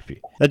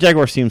creepy. That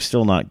Jaguars team's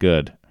still not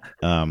good.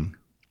 And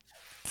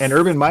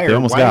Urban Meyer,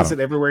 why is it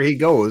everywhere he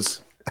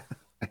goes?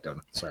 I don't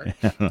know. Sorry.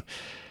 But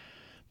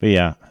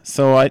yeah,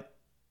 so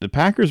the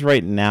Packers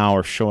right now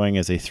are showing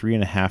as a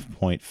 3.5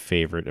 point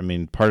favorite. I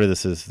mean, part of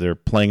this is they're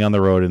playing on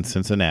the road in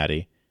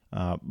Cincinnati.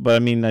 But I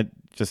mean,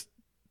 just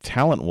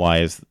talent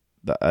wise,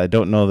 I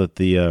don't know that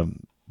the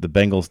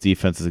Bengals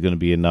defense is going to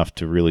be enough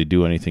to really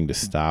do anything to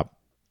stop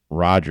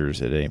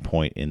Rodgers at any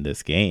point in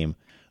this game.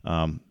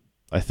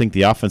 I think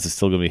the offense is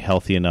still going to be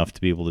healthy enough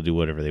to be able to do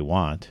whatever they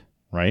want,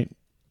 right?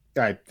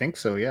 I think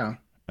so, yeah.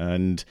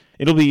 And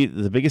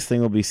the biggest thing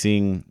will be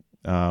seeing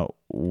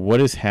what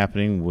is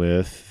happening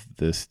with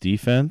this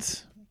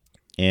defense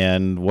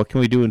and what can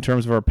we do in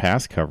terms of our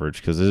pass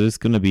coverage, because it is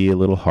going to be a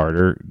little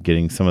harder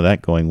getting some of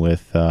that going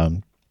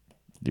without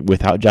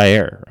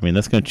Jair. I mean,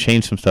 that's going to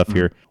change some stuff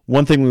here.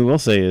 One thing we will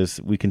say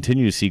is we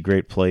continue to see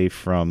great play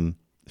from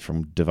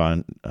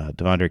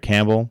Devondre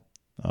Campbell.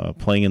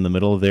 Playing in the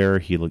middle there,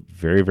 he looked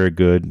very, very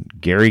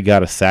good. Gary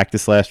got a sack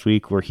this last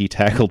week where he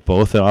tackled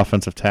both the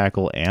offensive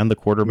tackle and the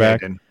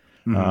quarterback.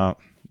 That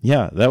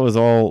was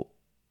all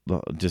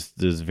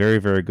just is very,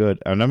 very good.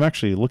 And I'm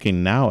actually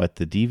looking now at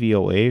the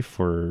DVOA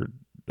for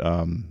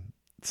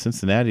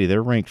Cincinnati.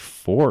 They're ranked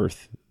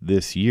 4th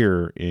this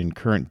year in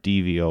current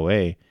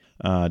DVOA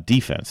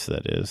defense,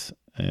 that is.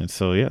 And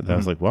so, that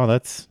was like, wow,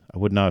 I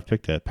would not have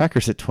picked that.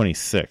 Packers at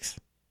 26th.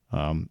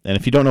 And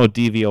if you don't know what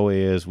DVOA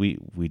is,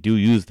 we do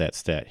use that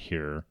stat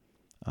here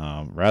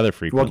rather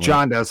frequently. Well,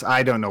 John does.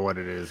 I don't know what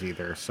it is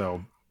either.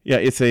 So yeah,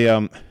 it's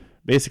a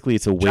basically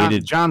it's a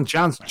weighted.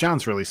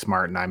 John's really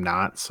smart, and I'm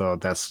not. So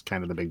that's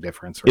kind of the big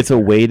difference. It's a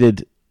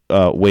weighted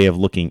way of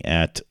looking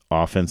at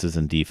offenses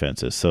and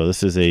defenses. So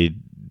this is a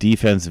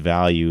defense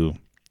value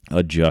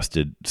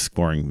adjusted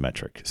scoring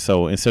metric.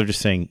 So instead of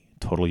just saying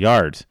total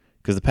yards,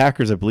 because the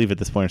Packers, I believe, at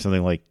this point are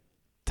something like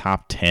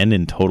top 10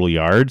 in total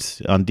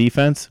yards on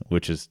defense,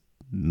 which is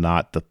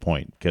not the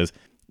point, because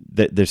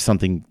there's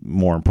something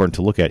more important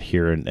to look at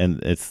here, and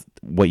it's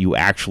what you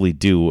actually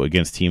do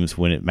against teams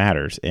when it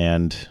matters.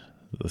 And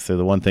so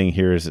the one thing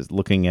here is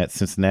looking at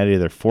Cincinnati,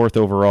 they're 4th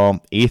overall,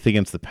 8th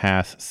against the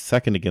pass,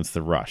 2nd against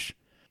the rush.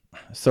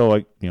 So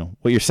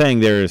what you're saying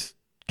there is,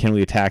 can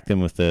we attack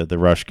them with the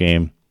rush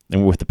game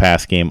and with the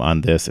pass game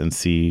on this and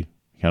see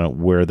kind of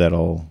where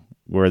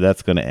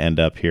that's going to end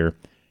up here.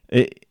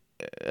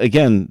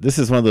 Again, this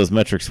is one of those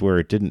metrics where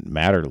it didn't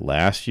matter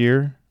last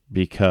year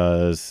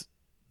because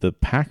the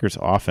Packers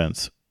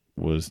offense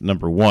was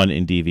number 1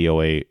 in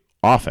DVOA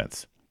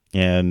offense.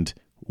 And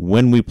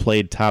when we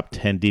played top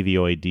 10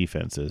 DVOA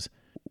defenses,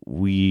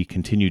 we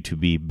continue to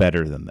be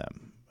better than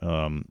them.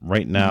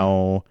 Right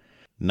now,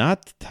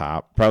 not the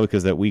top, probably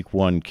because that week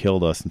 1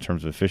 killed us in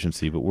terms of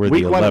efficiency, but we're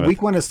the 11th.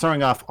 Week 1 is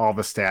throwing off all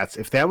the stats.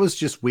 If that was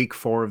just week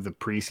 4 of the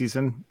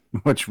preseason,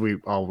 which we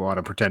all want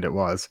to pretend it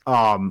was,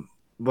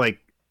 like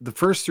the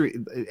first 3,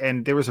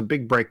 and there was a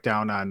big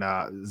breakdown on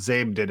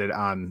Zabe did it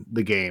on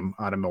the game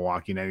out of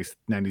Milwaukee,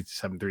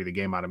 97-3, the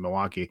game out of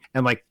Milwaukee.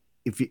 And like,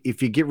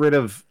 if you get rid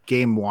of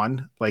game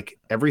 1, like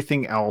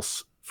everything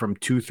else from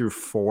 2 through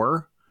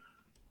 4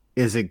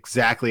 is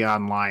exactly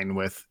on line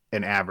with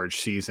an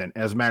average season.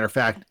 As a matter of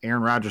fact,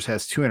 Aaron Rodgers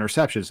has 2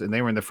 interceptions and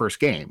they were in the first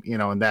game,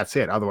 and that's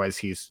it. Otherwise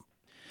he's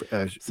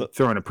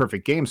throwing a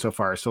perfect game so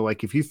far. So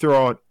like if you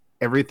throw out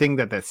everything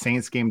that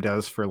Saints game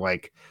does for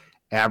like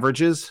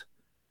averages,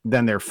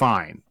 then they're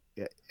fine.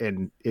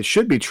 And it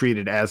should be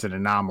treated as an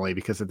anomaly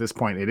because at this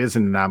point it is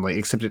an anomaly,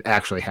 except it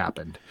actually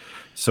happened.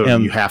 So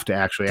you have to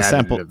actually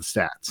add it to the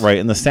stats. Right.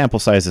 And the sample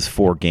size is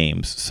 4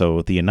 games.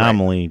 So the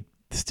anomaly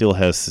still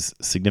has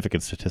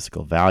significant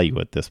statistical value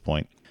at this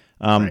point.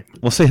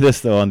 We'll say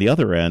this, though, on the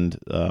other end,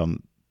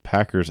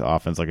 Packers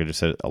offense, like I just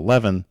said,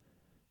 11,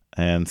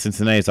 and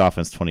Cincinnati's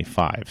offense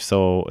 25.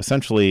 So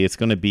essentially it's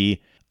going to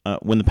be,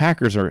 when the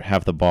Packers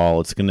have the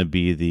ball, it's going to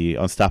be the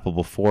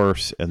unstoppable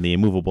force and the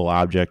immovable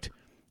object.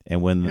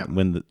 And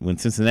when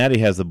Cincinnati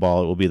has the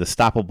ball, it will be the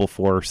stoppable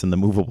force and the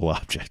movable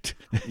object.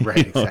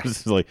 Right.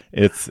 Exactly.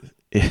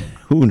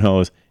 Who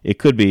knows? It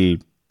could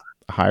be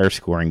a higher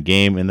scoring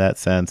game in that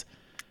sense.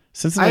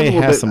 Cincinnati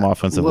has some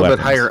offensive weapons.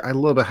 A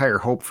little bit higher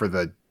hope for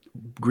the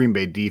Green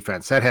Bay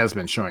defense. That has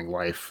been showing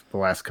life the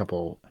last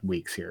couple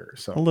weeks here.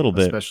 So a little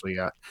bit, especially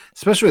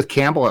with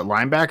Campbell at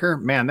linebacker.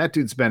 Man, that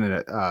dude's been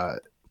a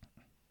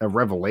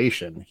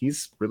revelation.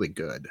 He's really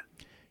good.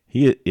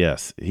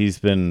 He's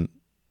been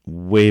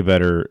way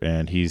better,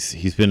 and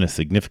he's been a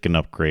significant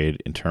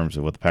upgrade in terms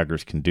of what the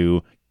Packers can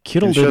do.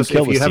 Kittle didn't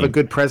kill the team. If you have a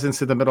good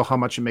presence in the middle, how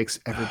much it makes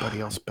everybody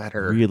else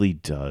better. It really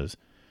does.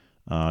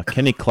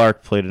 Kenny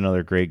Clark played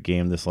another great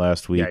game this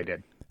last week. Yeah, he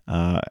did.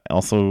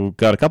 Also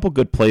got a couple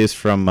good plays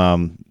from,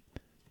 not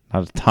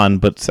a ton,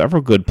 but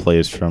several good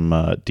plays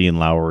from Dean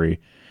Lowry.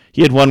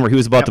 He had one where he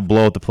was about to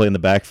blow out the play in the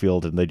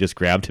backfield, and they just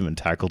grabbed him and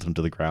tackled him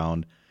to the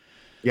ground.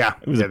 Yeah.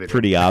 It was a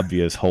pretty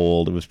obvious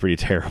hold. It was pretty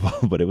terrible,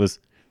 but it was,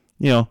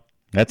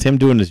 that's him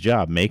doing his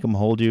job. Make him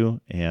hold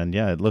you. And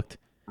yeah,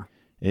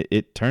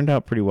 it turned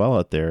out pretty well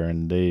out there.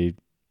 And the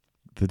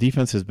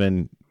defense has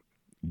been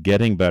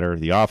getting better.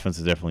 The offense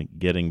is definitely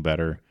getting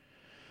better.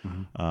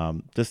 Mm-hmm.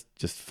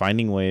 Just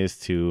finding ways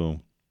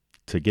to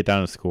get down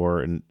and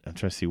score. And I'm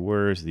trying to see,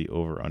 where's the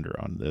over under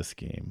on this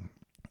game?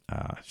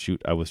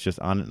 I was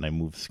just on it and I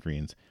moved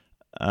screens.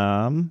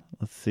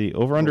 Let's see.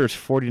 Over under is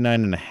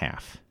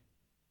 49.5.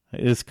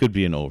 This could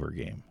be an over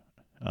game.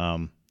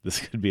 This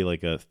could be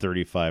like a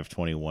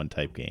 35-21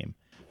 type game,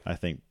 I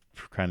think,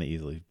 kind of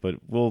easily. But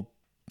I don't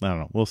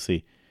know. We'll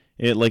see.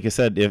 Like I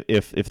said,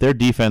 if their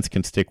defense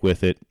can stick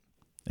with it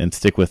and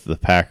stick with the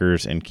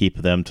Packers and keep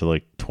them to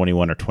like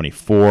 21 or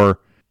 24,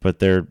 but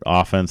their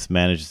offense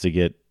manages to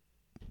get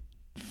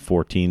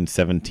 14,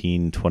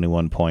 17,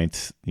 21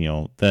 points,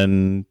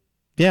 then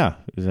yeah,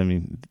 I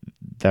mean,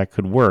 that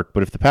could work.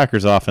 But if the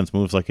Packers offense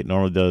moves like it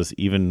normally does,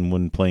 even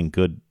when playing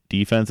good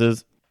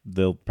defenses,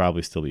 they'll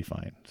probably still be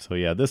fine. So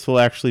yeah, this will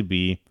actually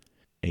be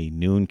a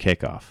noon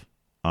kickoff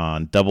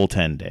on Double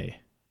 10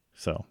 Day.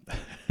 So,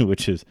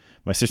 which is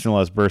my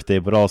sister-in-law's birthday,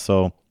 but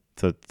also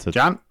it's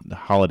a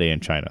holiday in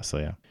China. So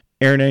yeah.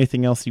 Aaron,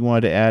 anything else you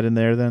wanted to add in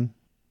there then?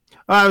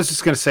 I was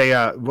just going to say,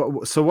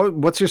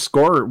 what's your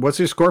score? What's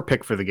your score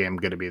pick for the game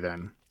going to be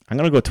then? I'm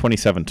going to go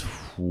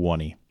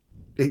 27-20.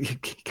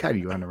 God,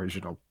 you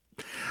unoriginal.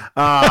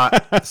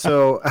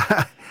 So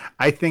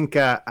I think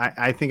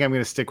I'm going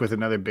to stick with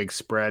another big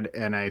spread,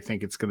 and I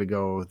think it's going to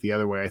go the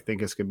other way. I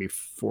think it's going to be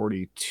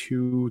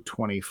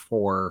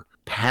 42-24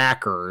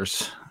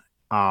 Packers.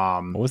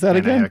 What was that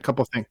again? A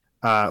couple of things.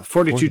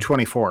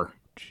 42-24.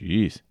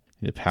 Jeez,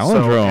 the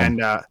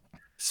palindrome.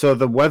 So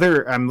the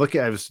weather,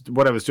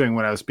 what I was doing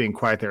when I was being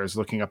quiet there is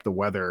looking up the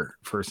weather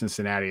for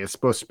Cincinnati. It's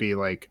supposed to be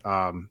like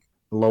low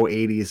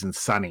 80s and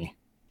sunny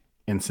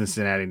in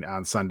Cincinnati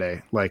on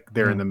Sunday. Like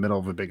they're in the middle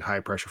of a big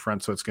high pressure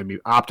front, so it's going to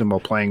be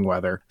optimal playing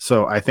weather.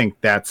 So I think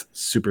that's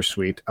super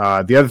sweet.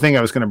 The other thing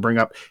I was going to bring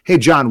up, hey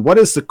John, what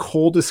is the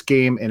coldest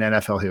game in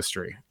NFL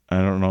history?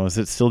 I don't know. Is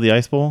it still the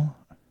Ice Bowl?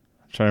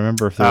 I'm trying to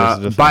remember if there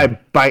was by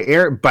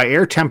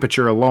air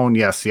temperature alone.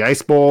 Yes, the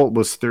Ice Bowl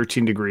was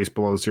 13 degrees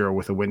below zero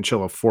with a wind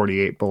chill of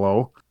 48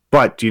 below.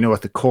 But do you know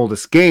what the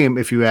coldest game,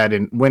 if you add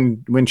in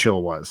wind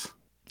chill, was?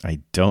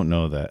 I don't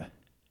know that.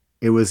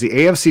 It was the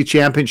AFC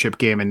Championship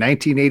game in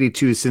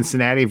 1982,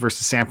 Cincinnati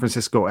versus San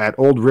Francisco at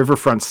Old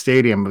Riverfront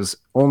Stadium. It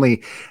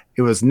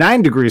was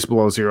 9 degrees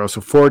below zero,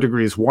 so 4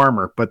 degrees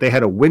warmer, but they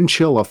had a wind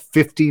chill of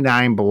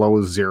 59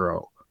 below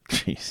zero.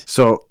 Jeez.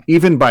 So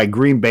even by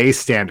Green Bay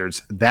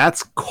standards,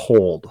 that's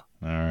cold.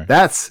 All right.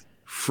 That's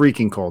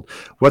freaking cold.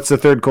 What's the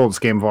third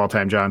coldest game of all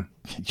time, John?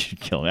 You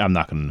kill me. I'm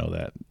not going to know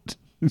that.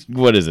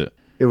 What is it?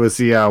 It was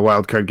the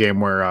wild card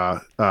game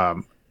where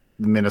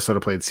Minnesota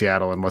played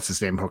Seattle, and what's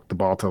his name hooked the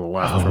ball to the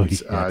left from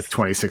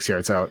 26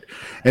 yards out.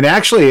 And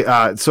actually,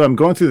 so I'm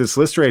going through this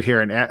list right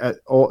here,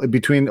 and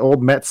between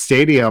Old Met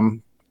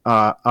Stadium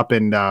up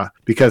in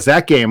because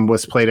that game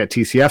was played at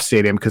TCF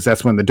Stadium because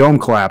that's when the dome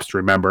collapsed.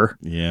 Remember?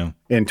 Yeah.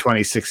 In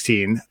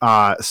 2016.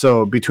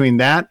 So between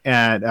that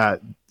and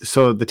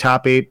so the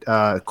top 8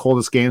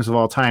 coldest games of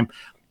all time.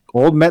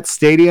 Old Met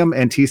Stadium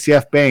and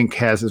TCF Bank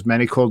has as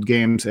many cold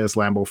games as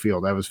Lambeau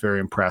Field. I was very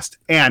impressed.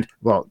 And,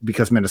 well,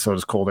 because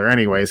Minnesota's colder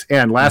anyways.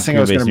 And last thing I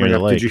was going to bring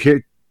up,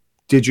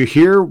 Did you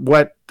hear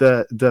what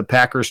the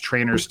Packers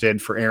trainers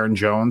did for Aaron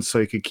Jones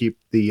so he could keep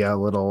the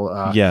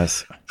little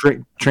yes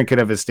trinket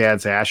of his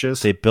dad's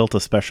ashes? They built a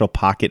special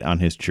pocket on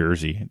his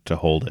jersey to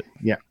hold it.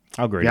 Yeah.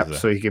 How great is that?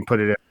 So he can put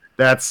it in.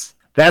 That's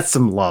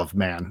some love,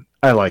 man.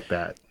 I like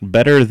that.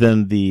 Better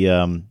than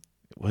the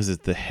was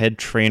it the head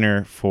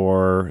trainer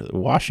for the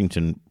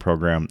Washington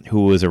program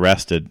who was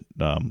arrested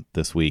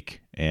this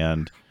week,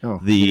 and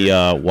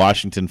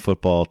Washington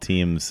football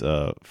team's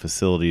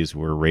facilities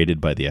were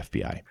raided by the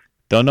FBI.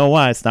 Don't know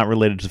why. It's not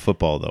related to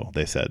football, though,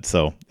 they said.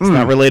 So it's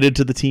not related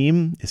to the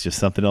team. It's just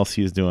something else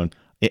he was doing.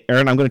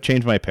 Aaron, I'm going to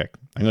change my pick.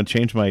 I'm going to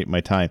change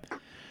my time.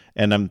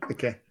 And I'm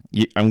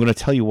going to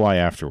tell you why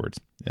afterwards.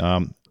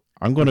 I'm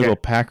going to go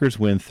Packers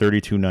win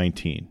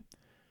 32-19.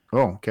 Oh,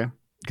 okay.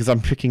 Because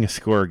I'm picking a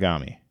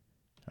scoregami.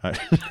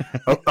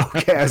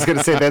 Okay, I was going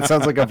to say that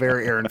sounds like a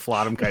very Aaron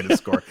Flottam kind of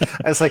score.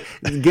 It's like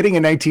getting a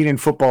 19 in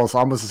football is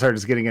almost as hard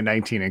as getting a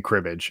 19 in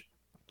cribbage.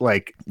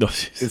 Like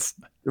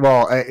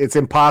it's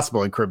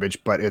impossible in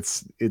cribbage, but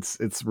it's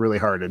really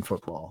hard in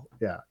football.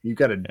 Yeah, you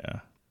got to. Yeah,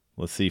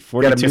 let's see.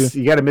 42.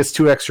 You got to miss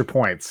 2 extra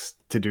points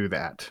to do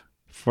that.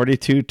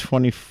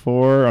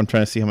 42-24. I'm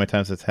trying to see how many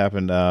times that's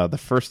happened. The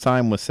first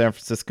time was San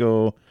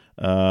Francisco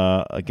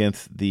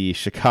against the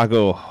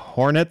Chicago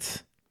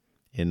Hornets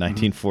in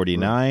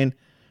 1949.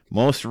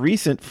 Most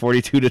recent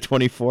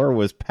 42-24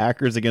 was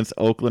Packers against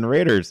Oakland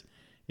Raiders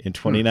in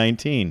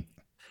 2019.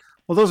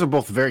 Well, those are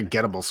both very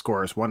gettable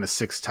scores. One is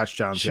 6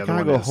 touchdowns.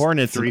 Chicago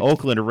Hornets and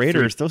Oakland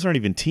Raiders, those aren't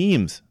even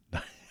teams.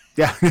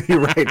 Yeah,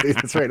 you're right.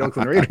 That's right.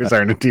 Oakland Raiders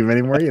aren't a team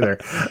anymore either.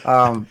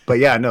 But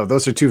yeah, no,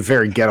 those are 2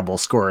 very gettable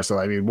scores. So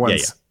I mean,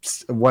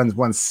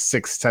 one's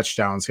 6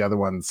 touchdowns, the other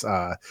one's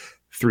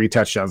 3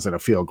 touchdowns and a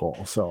field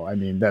goal. So I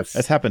mean,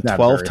 that's happened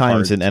 12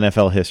 times in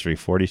NFL history.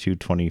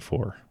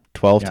 42-24.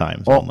 12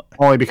 times.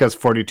 Only because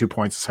 42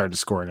 points is hard to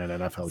score in an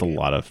NFL game.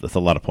 That's a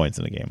lot of points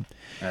in a game.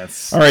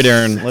 That's all right,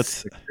 Aaron.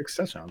 Let's 6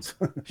 touchdowns.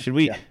 Should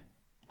we? Yeah.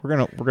 We're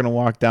gonna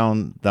walk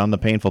down the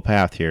painful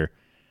path here.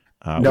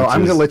 No,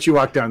 I'm going to let you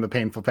walk down the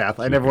painful path.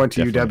 I never went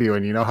to UW,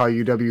 and you know how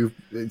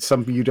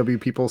some UW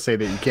people say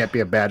that you can't be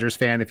a Badgers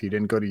fan if you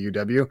didn't go to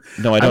UW.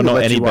 No, I don't know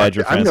any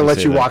Badger fans. I'm going to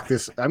let you walk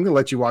this. I'm going to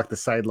let you walk the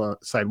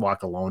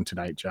sidewalk alone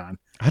tonight, John.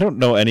 I don't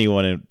know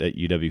anyone at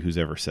UW who's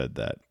ever said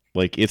that.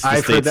 Like it's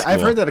the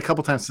I've heard that a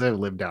couple times since I've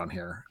lived down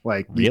here.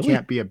 Like you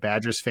can't be a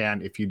Badgers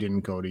fan if you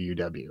didn't go to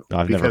UW.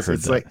 I've never heard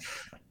that.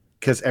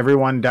 Because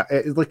everyone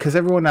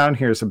down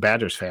here is a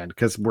Badgers fan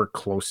because we're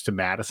close to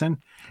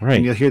Madison. Right.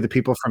 And you'll hear the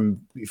people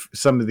from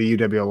some of the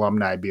UW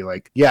alumni be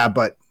like, yeah,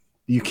 but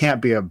you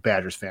can't be a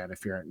Badgers fan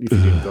if you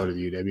didn't go to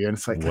the UW. And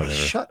it's like,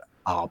 shut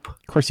up.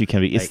 Of course you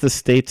can be. It's the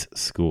state's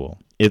school.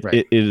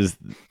 It is.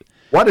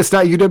 What? It's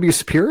not UW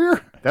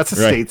Superior? That's a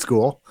state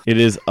school. It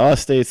is a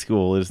state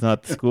school. It is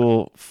not the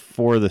school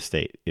for the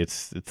state.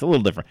 It's a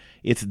little different.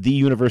 It's the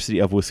University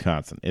of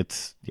Wisconsin.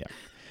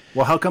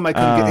 Well, how come I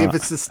couldn't get, if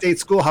it's the state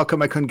school, how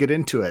come I couldn't get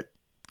into it?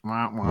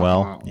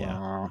 Well,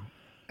 yeah.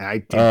 I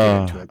did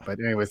get into it, but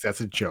anyways,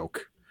 that's a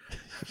joke.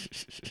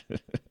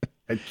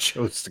 I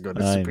chose to go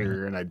to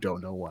Superior, and I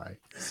don't know why.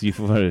 So you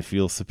want to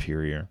feel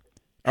superior.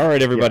 All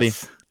right, everybody.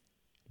 Yes.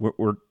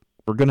 We're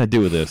going to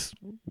do this.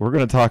 We're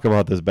going to talk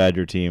about this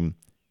Badger team.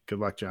 Good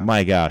luck, John.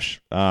 My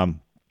gosh. I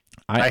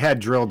had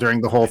drill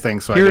during the whole thing,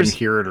 so I didn't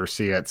hear it or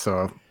see it,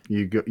 so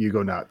you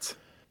go nuts.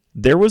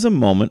 There was a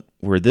moment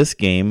where this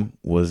game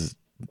was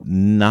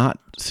not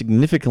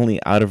significantly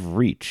out of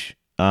reach.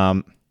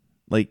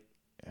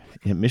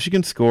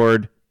 Michigan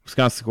scored,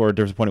 Wisconsin scored.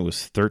 There was a point it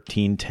was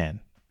 13-10.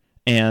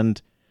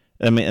 And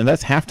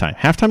that's halftime.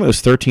 Halftime it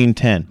was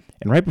 13-10.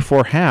 And right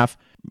before half,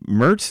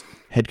 Mertz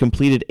had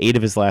completed 8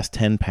 of his last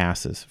 10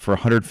 passes for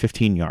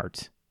 115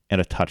 yards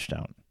and a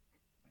touchdown.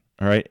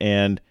 All right,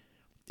 and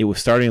it was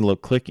starting to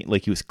look clicking,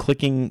 like he was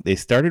clicking. They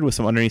started with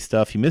some underneath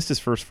stuff. He missed his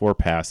first 4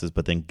 passes,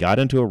 but then got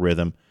into a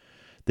rhythm.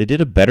 They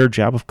did a better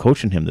job of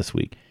coaching him this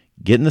week,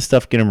 getting the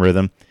stuff, getting him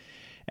rhythm.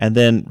 And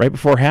then right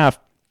before half,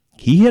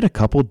 he hit a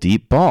couple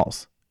deep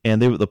balls,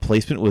 and the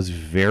placement was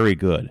very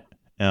good.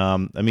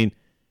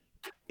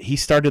 He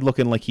started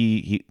looking like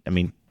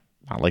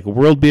not like a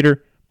world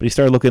beater, but he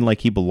started looking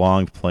like he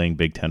belonged playing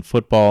Big Ten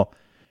football.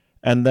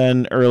 And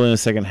then early in the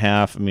second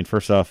half,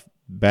 first off,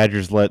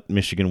 Badgers let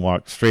Michigan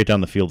walk straight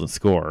down the field and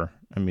score.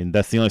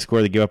 That's the only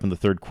score they gave up in the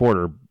third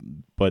quarter.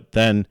 But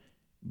then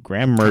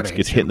Graham Mertz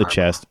gets hit in the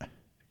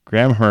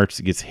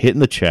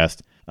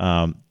chest.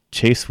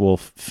 Chase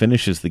Wolf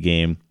finishes the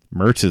game.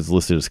 Mertz is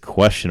listed as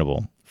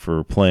questionable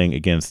for playing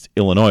against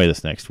Illinois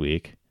this next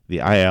week, the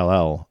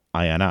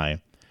ILL-INI.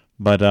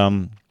 But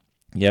the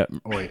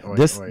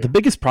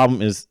biggest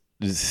problem is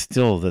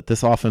still that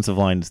this offensive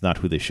line is not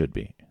who they should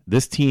be.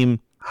 This team.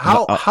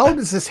 How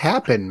does this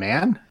happen,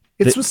 man?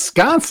 It's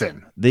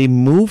Wisconsin. They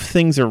move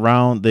things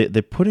around.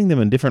 They're putting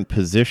them in different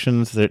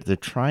positions. They're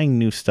trying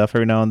new stuff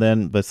every now and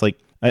then. But it's like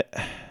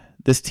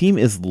this team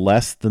is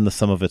less than the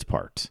sum of its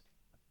parts.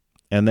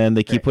 And then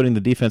they keep putting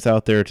the defense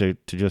out there to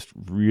just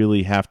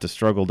really have to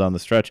struggle down the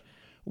stretch.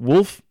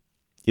 Wolf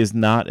is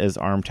not as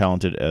arm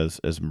talented as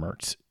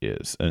Mertz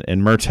is.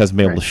 And Mertz has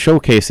been able to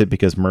showcase it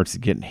because Mertz is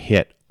getting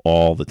hit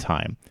all the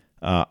time.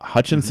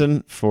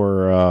 Hutchinson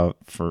for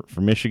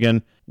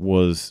Michigan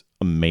was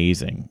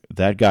amazing.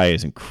 That guy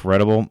is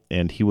incredible,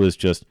 and he was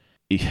just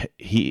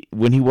he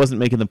when he wasn't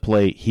making the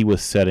play, he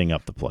was setting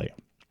up the play.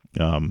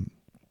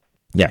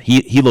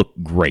 He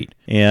looked great,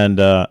 and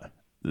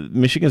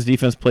Michigan's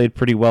defense played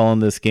pretty well in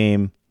this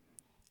game.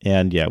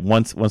 And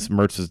once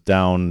Mertz was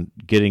down,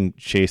 getting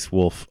Chase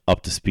Wolf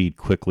up to speed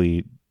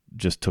quickly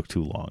just took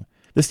too long.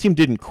 This team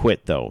didn't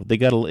quit, though. They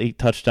got a late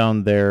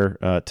touchdown there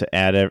to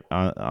add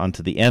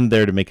onto the end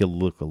there to make it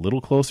look a little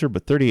closer,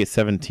 but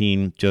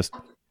 38-17, just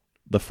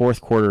the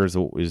fourth quarter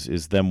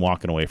is them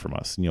walking away from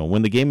us.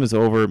 When the game is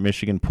over,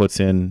 Michigan puts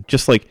in,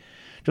 just like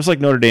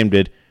Notre Dame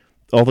did,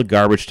 all the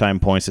garbage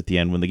time points at the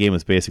end when the game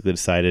was basically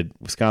decided.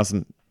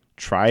 Wisconsin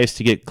tries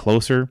to get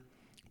closer,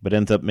 but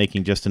ends up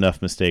making just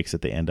enough mistakes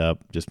that they end up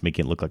just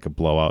making it look like a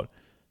blowout.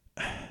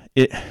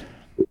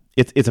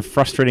 It's a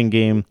frustrating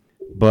game,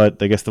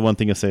 but I guess the one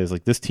thing to say is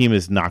this team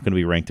is not going to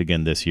be ranked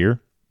again this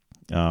year,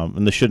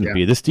 and this shouldn't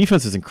be. This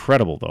defense is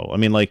incredible, though. I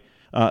mean,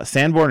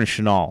 Sanborn and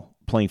Chenal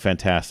playing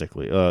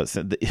fantastically.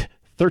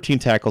 13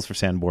 tackles for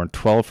Sanborn,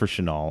 12 for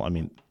Chenal. I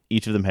mean,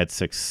 each of them had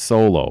 6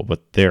 solo,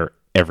 but they're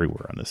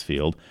everywhere on this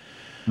field.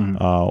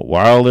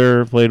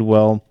 Wilder played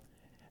well.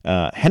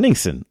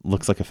 Henningsen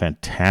looks like a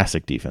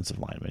fantastic defensive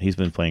lineman. He's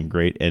been playing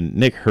great. And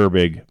Nick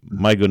Herbig,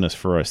 my goodness,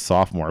 for a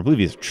sophomore, I believe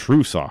he's a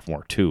true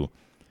sophomore too,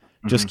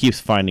 just keeps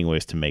finding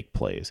ways to make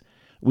plays.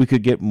 We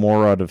could get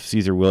more out of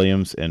Caesar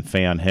Williams and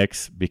Faion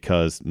Hicks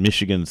because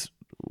Michigan's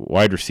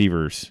wide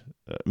receivers,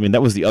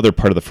 that was the other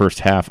part of the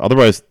first half.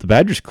 Otherwise, the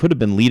Badgers could have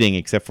been leading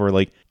except for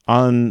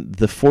on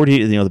the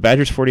 40, the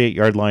Badgers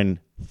 48-yard line,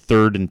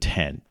 3rd and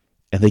 10,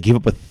 and they gave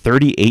up a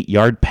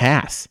 38-yard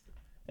pass.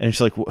 And it's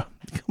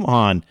come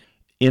on.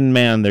 In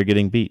man, they're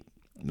getting beat.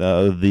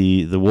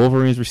 The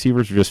Wolverines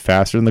receivers are just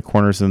faster in the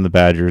corners than the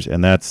Badgers,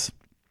 and that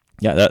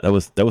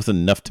was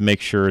enough to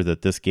make sure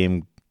that this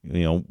game,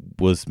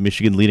 was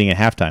Michigan leading at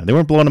halftime. They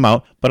weren't blowing them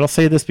out, but I'll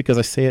say this because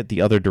I say it the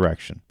other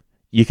direction.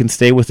 You can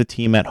stay with a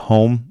team at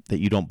home that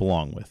you don't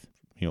belong with,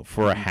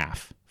 for a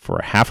half. For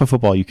a half of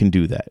football, you can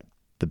do that.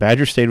 The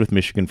Badgers stayed with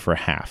Michigan for a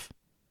half,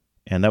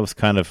 and that was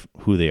kind of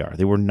who they are.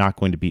 They were not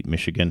going to beat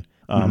Michigan.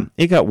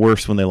 It got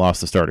worse when they lost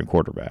the starting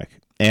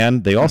quarterback,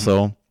 and they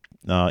also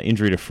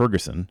injury to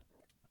Ferguson.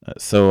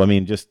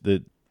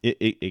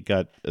 It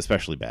got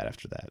especially bad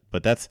after that.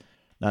 But that's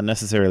not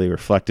necessarily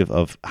reflective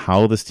of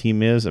how this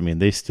team is.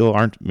 They still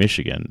aren't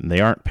Michigan.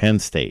 They aren't Penn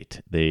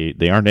State. They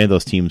aren't any of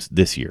those teams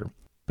this year.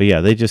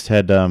 But they just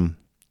had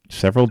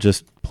several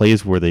just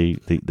plays where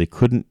they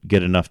couldn't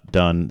get enough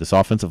done. This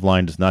offensive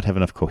line does not have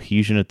enough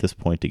cohesion at this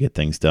point to get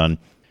things done.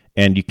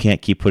 And you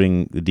can't keep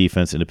putting the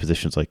defense into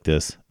positions like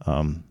this.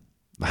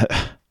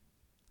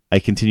 I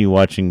continue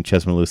watching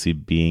Ches Malusi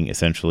being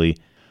essentially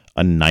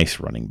a nice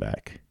running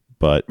back,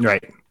 but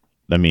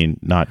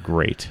not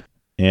great.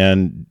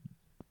 And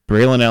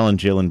Braylon Allen,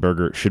 Jalen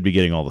Berger should be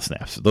getting all the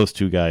snaps. Those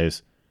two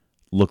guys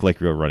look like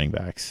real running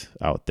backs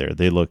out there.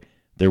 They're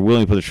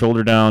willing to put their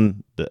shoulder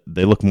down.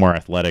 They look more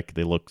athletic.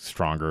 They look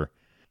stronger.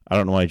 I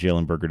don't know why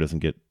Jalen Berger doesn't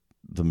get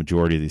the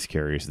majority of these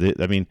carries.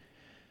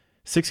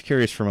 6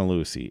 carries for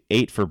Malusi,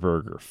 8 for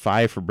Berger,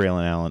 5 for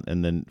Braylon Allen,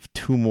 and then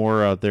 2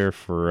 more out there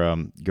for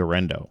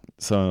Garendo.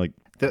 So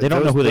they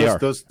don't know who they are.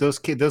 Those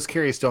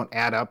carries don't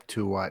add up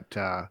to what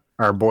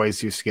our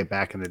boys used to get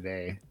back in the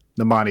day.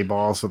 The Monty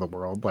Balls of the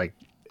world, they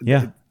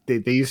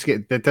used to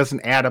get. That doesn't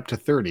add up to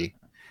 30.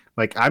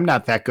 I'm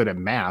not that good at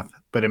math,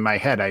 but in my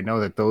head, I know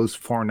that those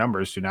 4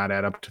 numbers do not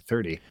add up to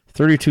 30.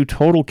 32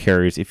 total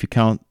carries if you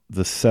count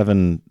the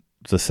 7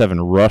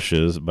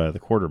 rushes by the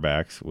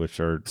quarterbacks, which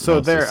are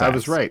I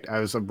was right. I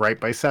was right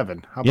by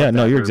 7. How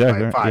about you're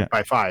exactly right.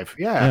 By 5.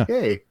 Yeah.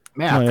 Hey,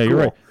 math. You're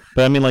right.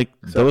 But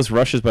those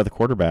rushes by the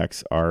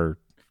quarterbacks are,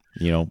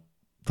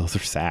 those are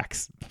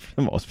sacks for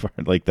the most part.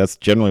 That's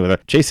generally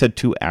what Chase had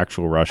 2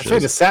 actual rushes.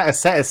 A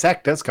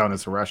sack does count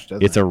as a rush,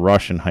 doesn't it? It's a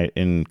rush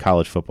in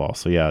college football.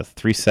 So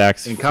 3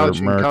 sacks in college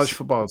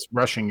football. It's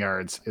rushing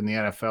yards. In the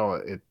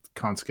NFL, it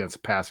counts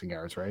against passing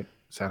yards, right?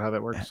 Is that how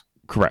that works?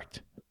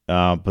 Correct.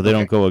 But they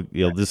don't go.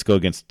 Just go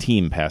against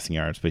team passing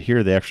yards. But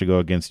here they actually go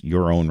against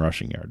your own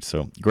rushing yards.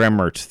 So Graham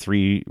Mertz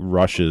 3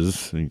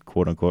 rushes,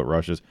 quote unquote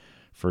rushes,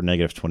 for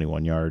negative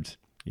 21 yards.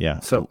 Yeah.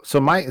 So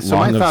my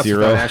thoughts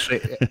without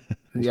actually,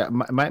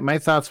 my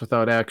thoughts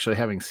without actually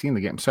having seen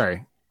the game.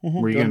 Sorry,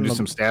 were you going to do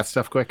some stats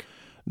stuff quick?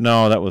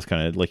 No, that was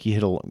kind of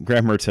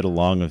Graham Mertz had a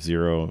long of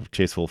 0.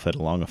 Chase Wolf had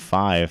a long of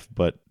 5,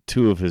 but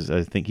 2 of his,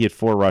 I think he had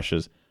 4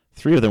 rushes.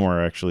 3 of them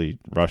were actually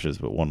rushes,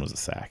 but 1 was a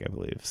sack, I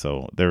believe.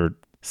 So there were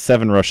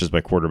 7 rushes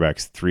by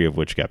quarterbacks, 3 of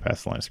which got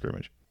past the line of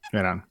scrimmage.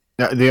 Right on.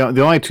 The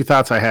only 2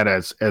 thoughts I had,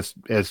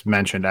 as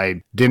mentioned,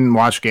 I didn't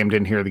watch the game,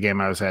 didn't hear the game.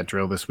 I was at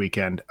drill this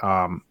weekend,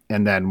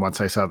 and then once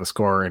I saw the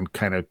score and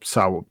kind of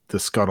saw the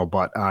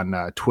scuttlebutt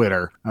on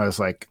Twitter, I was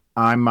like,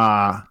 I'm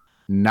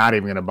not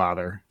even going to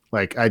bother.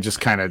 I just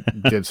kind of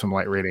did some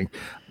light reading,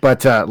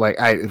 but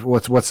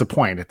what's the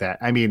point at that?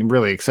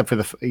 Really, except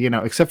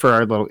for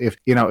our little, if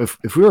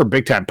we were a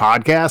big time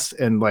podcast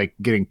and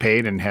getting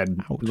paid and had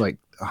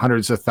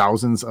hundreds of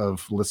thousands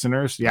of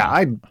listeners. Yeah,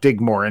 I'd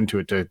dig more into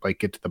it to like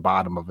get to the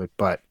bottom of it.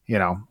 But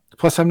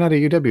plus I'm not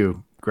a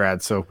UW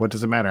grad, so what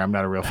does it matter? I'm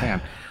not a real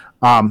fan.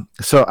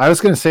 So I was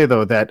going to say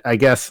though that I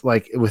guess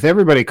like with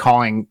everybody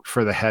calling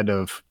for the head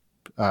of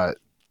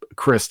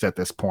Christ at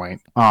this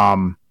point,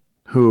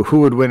 who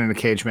would win in a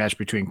cage match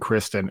between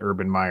Christ and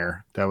Urban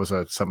Meyer? That was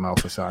something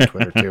else I saw on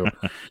Twitter too.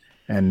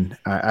 And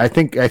I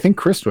think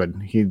Chris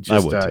would. He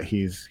just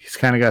he's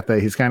kind of got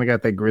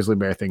that grizzly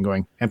bear thing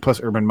going. And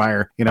plus Urban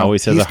Meyer,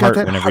 always has a heart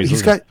whenever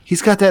he's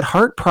got that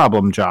heart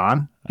problem,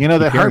 John.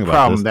 That heart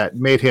problem that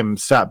made him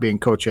stop being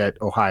coach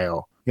at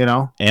Ohio.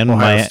 And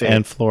Ohio State.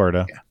 and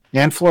Florida. Yeah.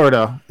 And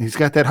Florida. He's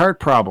got that heart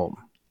problem,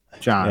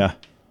 John. Yeah.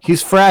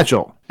 He's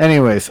fragile.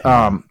 Anyways,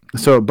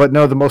 but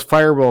no, the most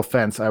fireable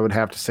offense I would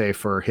have to say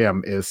for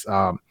him is,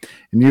 and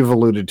you've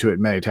alluded to it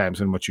many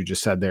times in what you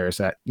just said there, is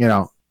that,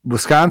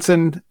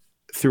 Wisconsin,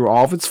 through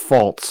all of its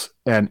faults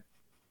and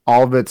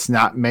all of its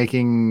not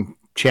making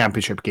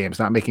championship games,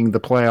 not making the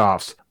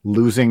playoffs,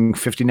 losing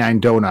 59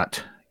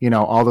 donut,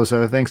 all those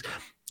other things.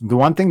 The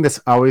one thing that's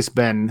always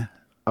been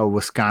a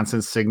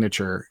Wisconsin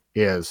signature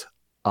is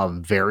a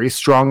very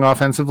strong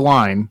offensive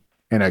line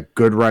and a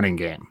good running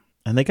game.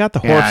 And they got the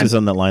horses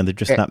on that line. They're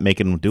just not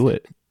making them do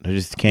it. They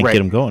just can't get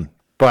them going.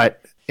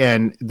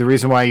 And the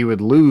reason why you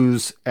would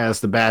lose as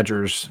the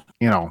Badgers,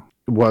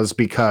 was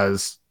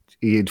because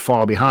you'd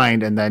fall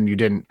behind and then you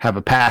didn't have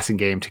a passing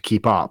game to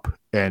keep up.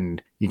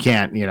 And you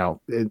can't,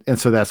 and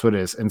so that's what it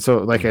is. And so,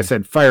 like I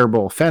said,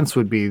 fireable offense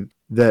would be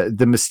the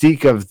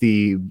mystique of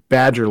the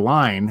Badger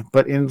line.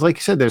 But like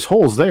you said, there's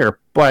holes there.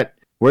 But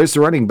where's the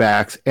running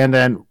backs? And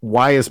then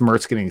why is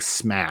Mertz getting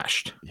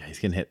smashed? Yeah, he's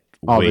getting hit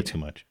way too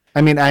much. I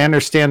mean, I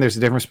understand there's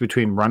a difference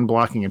between run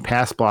blocking and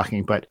pass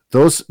blocking, but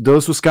those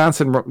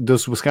Wisconsin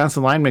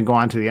linemen go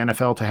on to the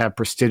NFL to have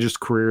prestigious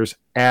careers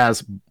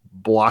as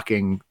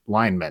blocking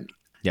linemen.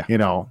 Yeah.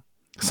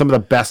 Some of the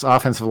best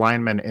offensive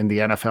linemen in the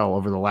NFL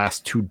over the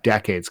last 2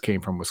 decades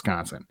came from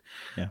Wisconsin.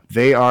 Yeah.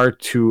 They are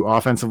to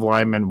offensive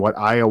linemen what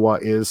Iowa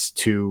is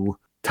to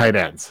tight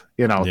ends.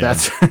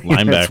 That's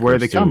where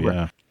they come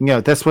from.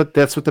 That's what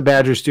the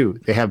Badgers do.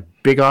 They have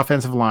big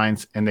offensive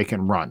lines and they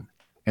can run.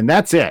 And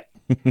that's it.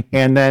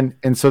 and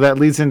so that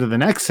leads into the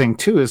next thing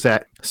too, is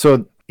that,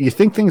 so you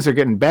think things are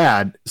getting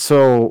bad.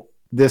 So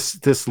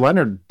this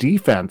Leonard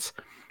defense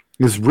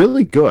is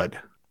really good.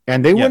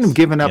 And they wouldn't have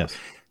given up. Yes.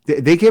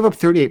 They gave up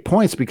 38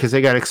 points because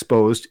they got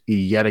exposed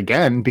yet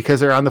again, because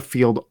they're on the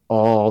field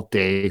all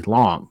day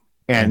long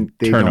and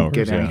they don't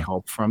get any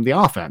help from the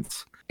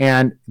offense.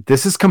 And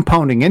this is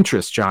compounding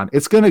interest, John.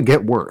 It's going to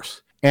get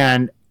worse.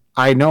 And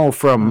I know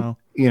from,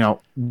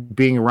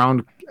 being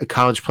around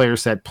college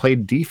players that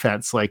played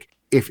defense, like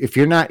if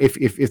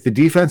the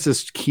defense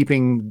is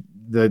keeping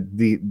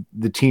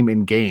the team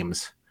in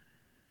games,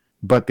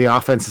 but the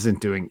offense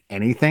isn't doing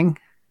anything,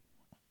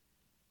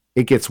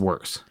 it gets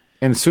worse.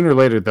 And sooner or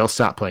later, they'll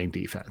stop playing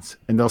defense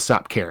and they'll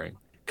stop caring,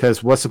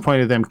 because what's the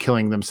point of them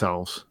killing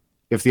themselves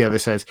if the other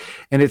says,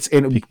 and it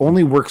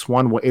only works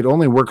one way. It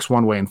only works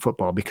one way in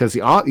football, because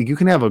you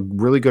can have a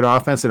really good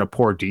offense and a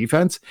poor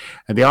defense,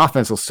 and the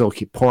offense will still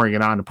keep pouring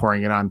it on and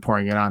pouring it on and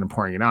pouring it on and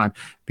pouring it on,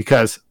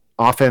 because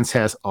offense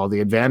has all the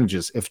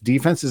advantages. If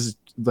defense is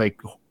like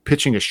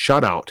pitching a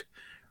shutout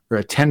or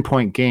a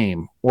 10-point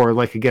game, or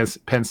like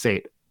against Penn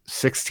State,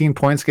 16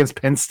 points against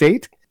Penn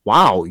State,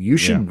 wow, you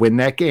should win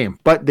that game.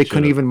 But they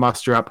couldn't even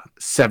muster up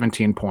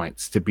 17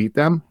 points to beat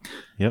them.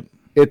 Yep.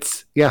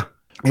 It's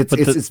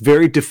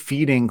very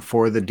defeating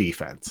for the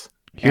defense.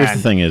 Here's the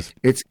thing is,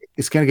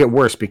 it's going to get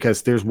worse,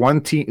 because there's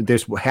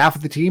half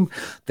of the team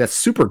that's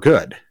super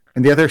good,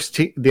 and the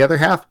other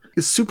half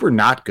is super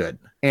not good.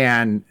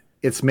 And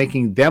it's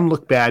making them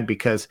look bad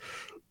because,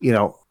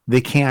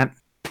 they can't.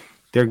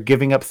 They're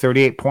giving up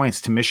 38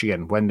 points to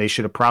Michigan when they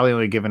should have probably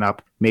only given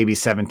up maybe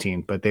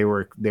 17, but they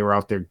were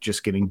out there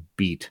just getting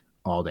beat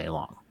all day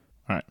long.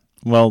 All right.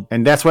 Well,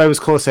 and that's why it was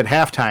close at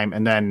halftime,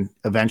 and then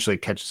eventually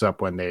catches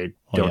up when they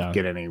don't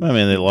get any.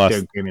 They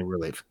lost any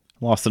relief.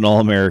 Lost an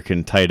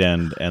All-American tight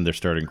end and their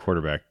starting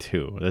quarterback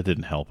too. That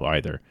didn't help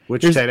either.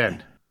 Which tight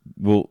end?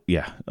 Well,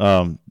 yeah,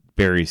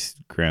 Barry's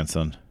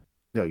grandson.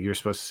 No, you're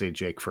supposed to say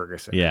Jake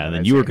Ferguson. Yeah, and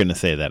then you were going to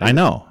say that. I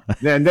know.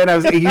 And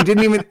then you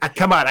didn't even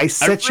come on. I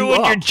set you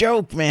up. I ruined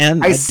your joke,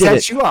 man. I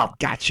set you up.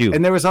 Got you.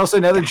 And there was also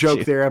another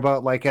joke there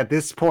about, like, at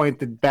this point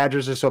the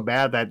Badgers are so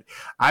bad that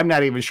I'm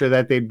not even sure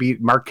that they'd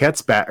beat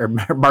Marquette's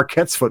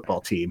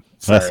football team.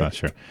 Sorry. That's not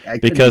true,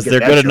 because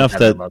they're good enough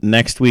that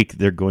next week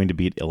they're going to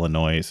beat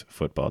Illinois'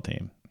 football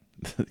team,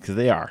 because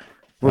they are.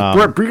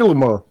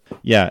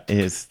 Yeah,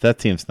 that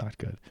team's not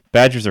good.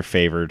 Badgers are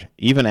favored,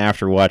 even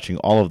after watching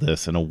all of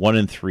this, in a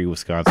 1-3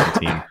 Wisconsin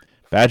team.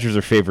 Badgers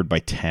are favored by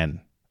 10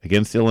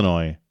 against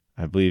Illinois,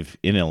 I believe,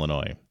 in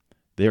Illinois.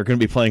 They are going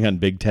to be playing on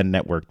Big Ten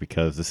Network,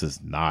 because this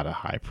is not a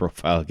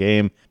high-profile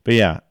game. But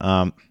yeah,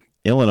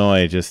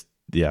 Illinois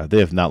they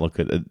have not looked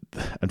good.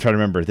 I'm trying to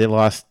remember. They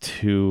lost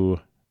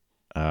to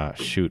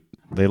UTSA,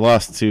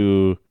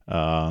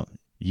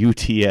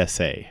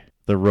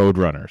 the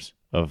Roadrunners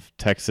of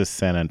Texas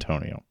San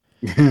Antonio,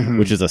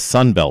 which is a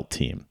Sun Belt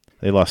team.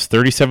 They lost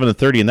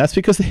 37-30, and that's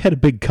because they had a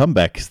big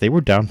comeback because they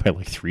were down by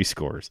like 3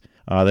 scores.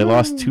 They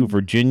lost to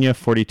Virginia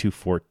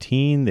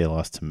 42-14. They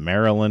lost to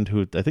Maryland,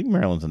 who I think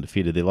Maryland's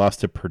undefeated. They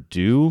lost to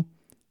Purdue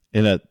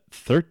in a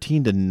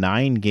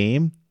 13-9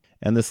 game.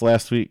 And this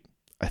last week,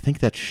 I think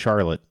that's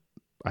Charlotte.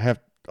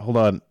 Hold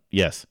on.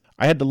 Yes.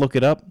 I had to look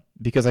it up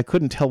because I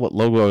couldn't tell what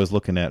logo I was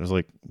looking at. I was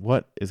like,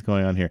 what is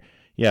going on here?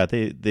 Yeah,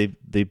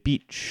 they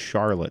beat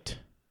Charlotte.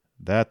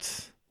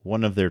 That's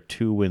one of their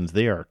 2 wins.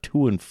 They are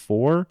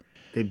 2-4.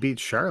 They beat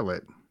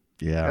Charlotte.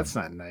 Yeah. That's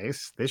not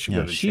nice. They should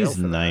go to jail she's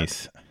for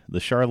nice. That. The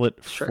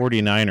Charlotte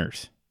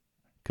 49ers.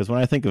 Because when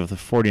I think of the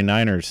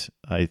 49ers,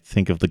 I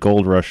think of the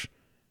gold rush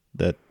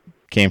that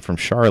came from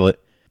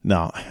Charlotte.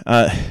 No.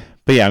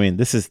 But yeah, I mean,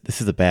 this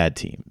is a bad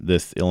team,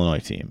 this Illinois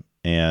team.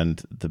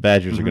 And the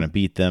Badgers are going to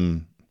beat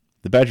them.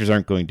 The Badgers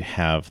aren't going to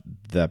have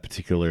that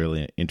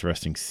particularly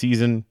interesting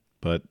season,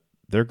 but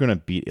they're going to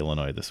beat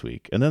Illinois this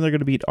week. And then they're going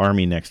to beat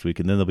Army next week,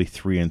 and then they'll be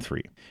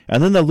 3-3.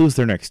 And then they'll lose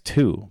their next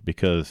 2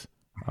 because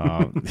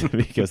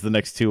because the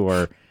next 2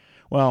 are,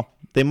 well,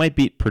 they might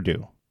beat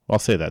Purdue. I'll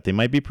say that. They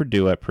might beat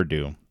Purdue at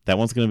Purdue. That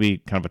one's going to be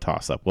kind of a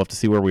toss-up. We'll have to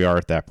see where we are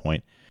at that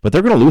point. But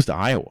they're going to lose to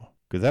Iowa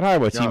because that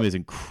Iowa team is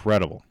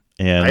incredible.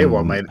 And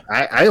Iowa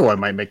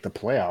might make the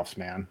playoffs,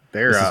 man.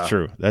 This is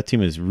true. That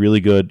team is really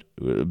good.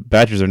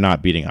 Badgers are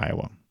not beating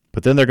Iowa.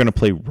 But then they're going to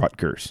play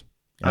Rutgers.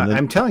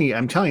 I'm telling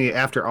you,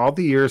 after all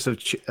the years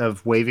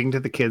of waving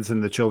to the kids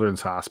in the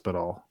children's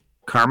hospital,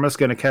 karma's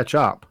going to catch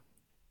up.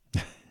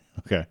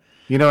 Okay.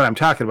 You know what I'm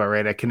talking about,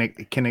 right? At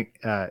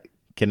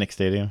Kinnick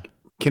Stadium?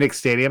 Kinnick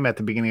Stadium at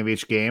the beginning of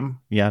each game.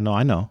 Yeah, no,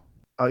 I know.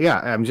 Oh, yeah.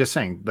 I'm just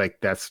saying, like,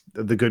 that's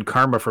the good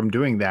karma from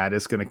doing that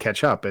is going to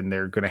catch up, and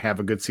they're going to have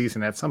a good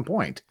season at some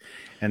point.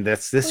 And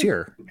that's this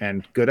year.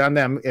 And good on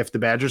them. If the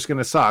Badgers going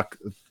to suck,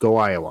 go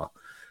Iowa.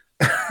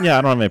 Yeah,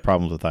 I don't have any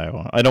problems with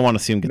Iowa. I don't want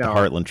to see them get the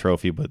Heartland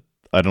Trophy, but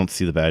I don't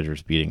see the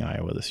Badgers beating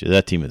Iowa this year.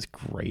 That team is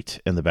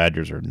great, and the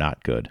Badgers are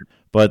not good.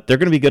 But they're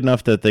going to be good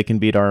enough that they can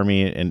beat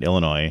Army and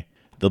Illinois.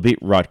 They'll beat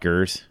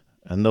Rutgers,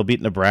 and they'll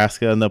beat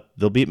Nebraska, and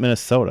they'll beat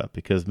Minnesota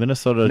because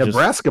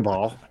Nebraska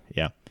ball.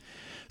 Yeah.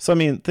 So, I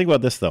mean, think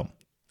about this, though.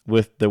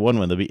 With the 1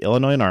 win, they'll beat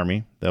Illinois and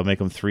Army. They'll make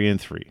them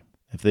 3-3.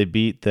 If they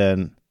beat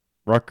then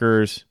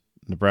Rutgers,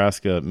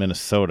 Nebraska,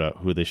 Minnesota,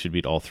 who they should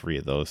beat all 3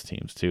 of those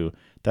teams, too.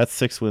 That's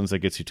 6 wins that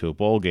gets you to a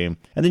bowl game.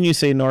 And then you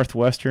say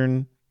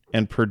Northwestern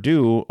and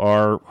Purdue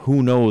are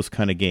who knows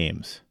kind of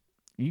games.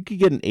 You could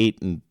get an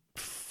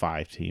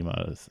 8-5 team out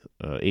of this,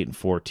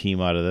 8-4 team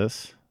out of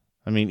this.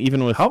 I mean,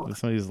 even with some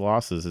of these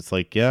losses, it's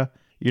like, yeah,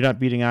 you're not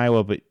beating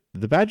Iowa, but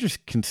the Badgers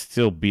can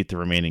still beat the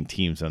remaining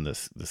teams on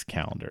this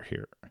calendar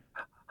here.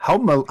 How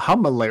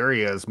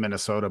malaria is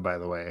Minnesota, by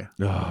the way?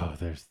 Oh,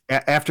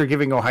 after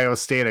giving Ohio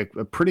State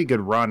a pretty good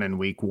run in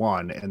week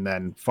 1 and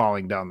then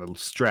falling down the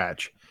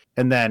stretch,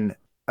 and then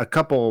a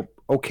couple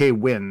okay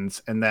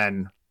wins, and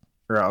then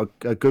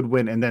a good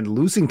win, and then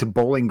losing to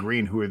Bowling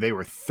Green, who they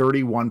were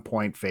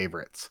 31-point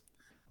favorites.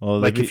 Well,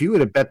 like if you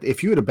would have bet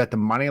the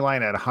money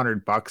line at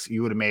 $100,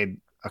 you would have made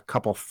a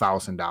couple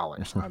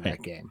 $1,000 on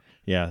that game.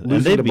 Yeah,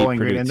 losing to Bowling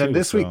Green, and then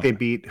this week they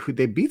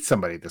beat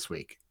somebody this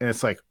week, and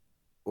it's like,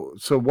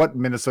 so what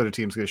Minnesota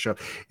team's going to show?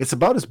 It's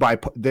about as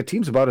the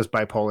team's about as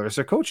bipolar as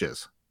their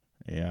coaches.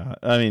 Yeah,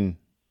 I mean,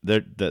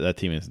 that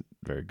team is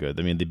very good.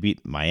 I mean, they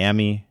beat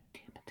Miami,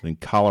 then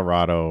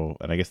Colorado,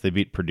 and I guess they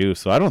beat Purdue.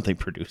 So I don't think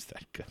Purdue's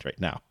that good right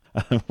now.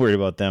 I'm worried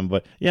about them,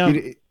 but yeah.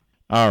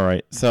 All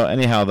right. So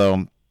anyhow,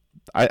 though,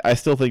 I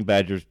still think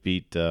Badgers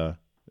beat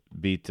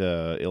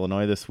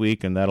Illinois this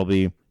week, and that'll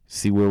be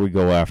see where we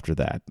go after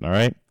that. All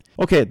right.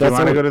 Okay. That's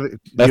all.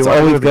 That's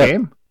all we've got.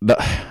 Game?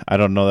 I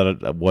don't know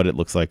what it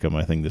looks like on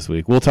my thing this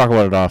week. We'll talk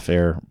about it off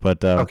air.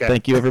 But okay.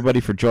 Thank you everybody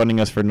for joining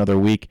us for another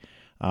week.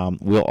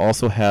 We'll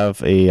also have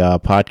a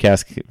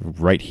podcast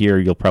right here.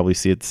 You'll probably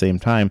see it at the same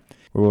time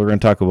where we're going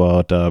to talk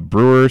about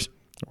Brewers.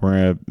 We're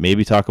going to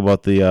maybe talk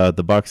about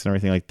the Bucks and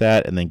everything like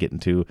that, and then get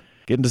into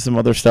some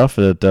other stuff.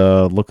 That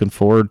looking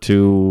forward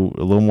to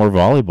a little more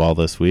volleyball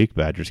this week.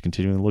 Badgers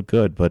continuing to look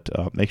good, but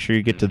make sure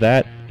you get to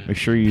that. Make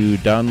sure you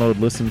download,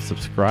 listen,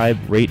 subscribe,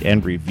 rate,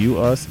 and review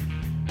us.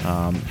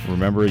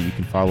 Remember, you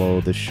can follow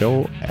this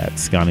show at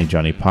Scotty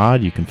Johnny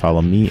Pod. You can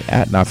follow me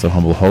at Not So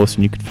Humble Host,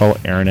 and you can follow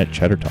Aaron at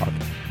Cheddar Talk.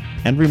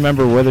 And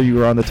remember, whether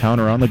you are on the town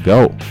or on the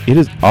go, it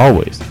is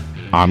always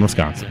on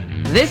Wisconsin.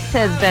 This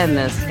has been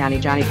the Scotty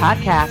Johnny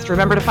Podcast.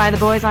 Remember to find the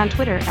boys on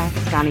Twitter at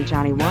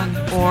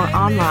ScottyJohnny1 or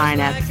online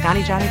at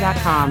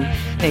ScottyJohnny.com.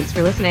 Thanks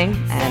for listening,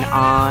 and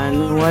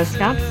on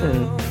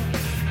Wisconsin.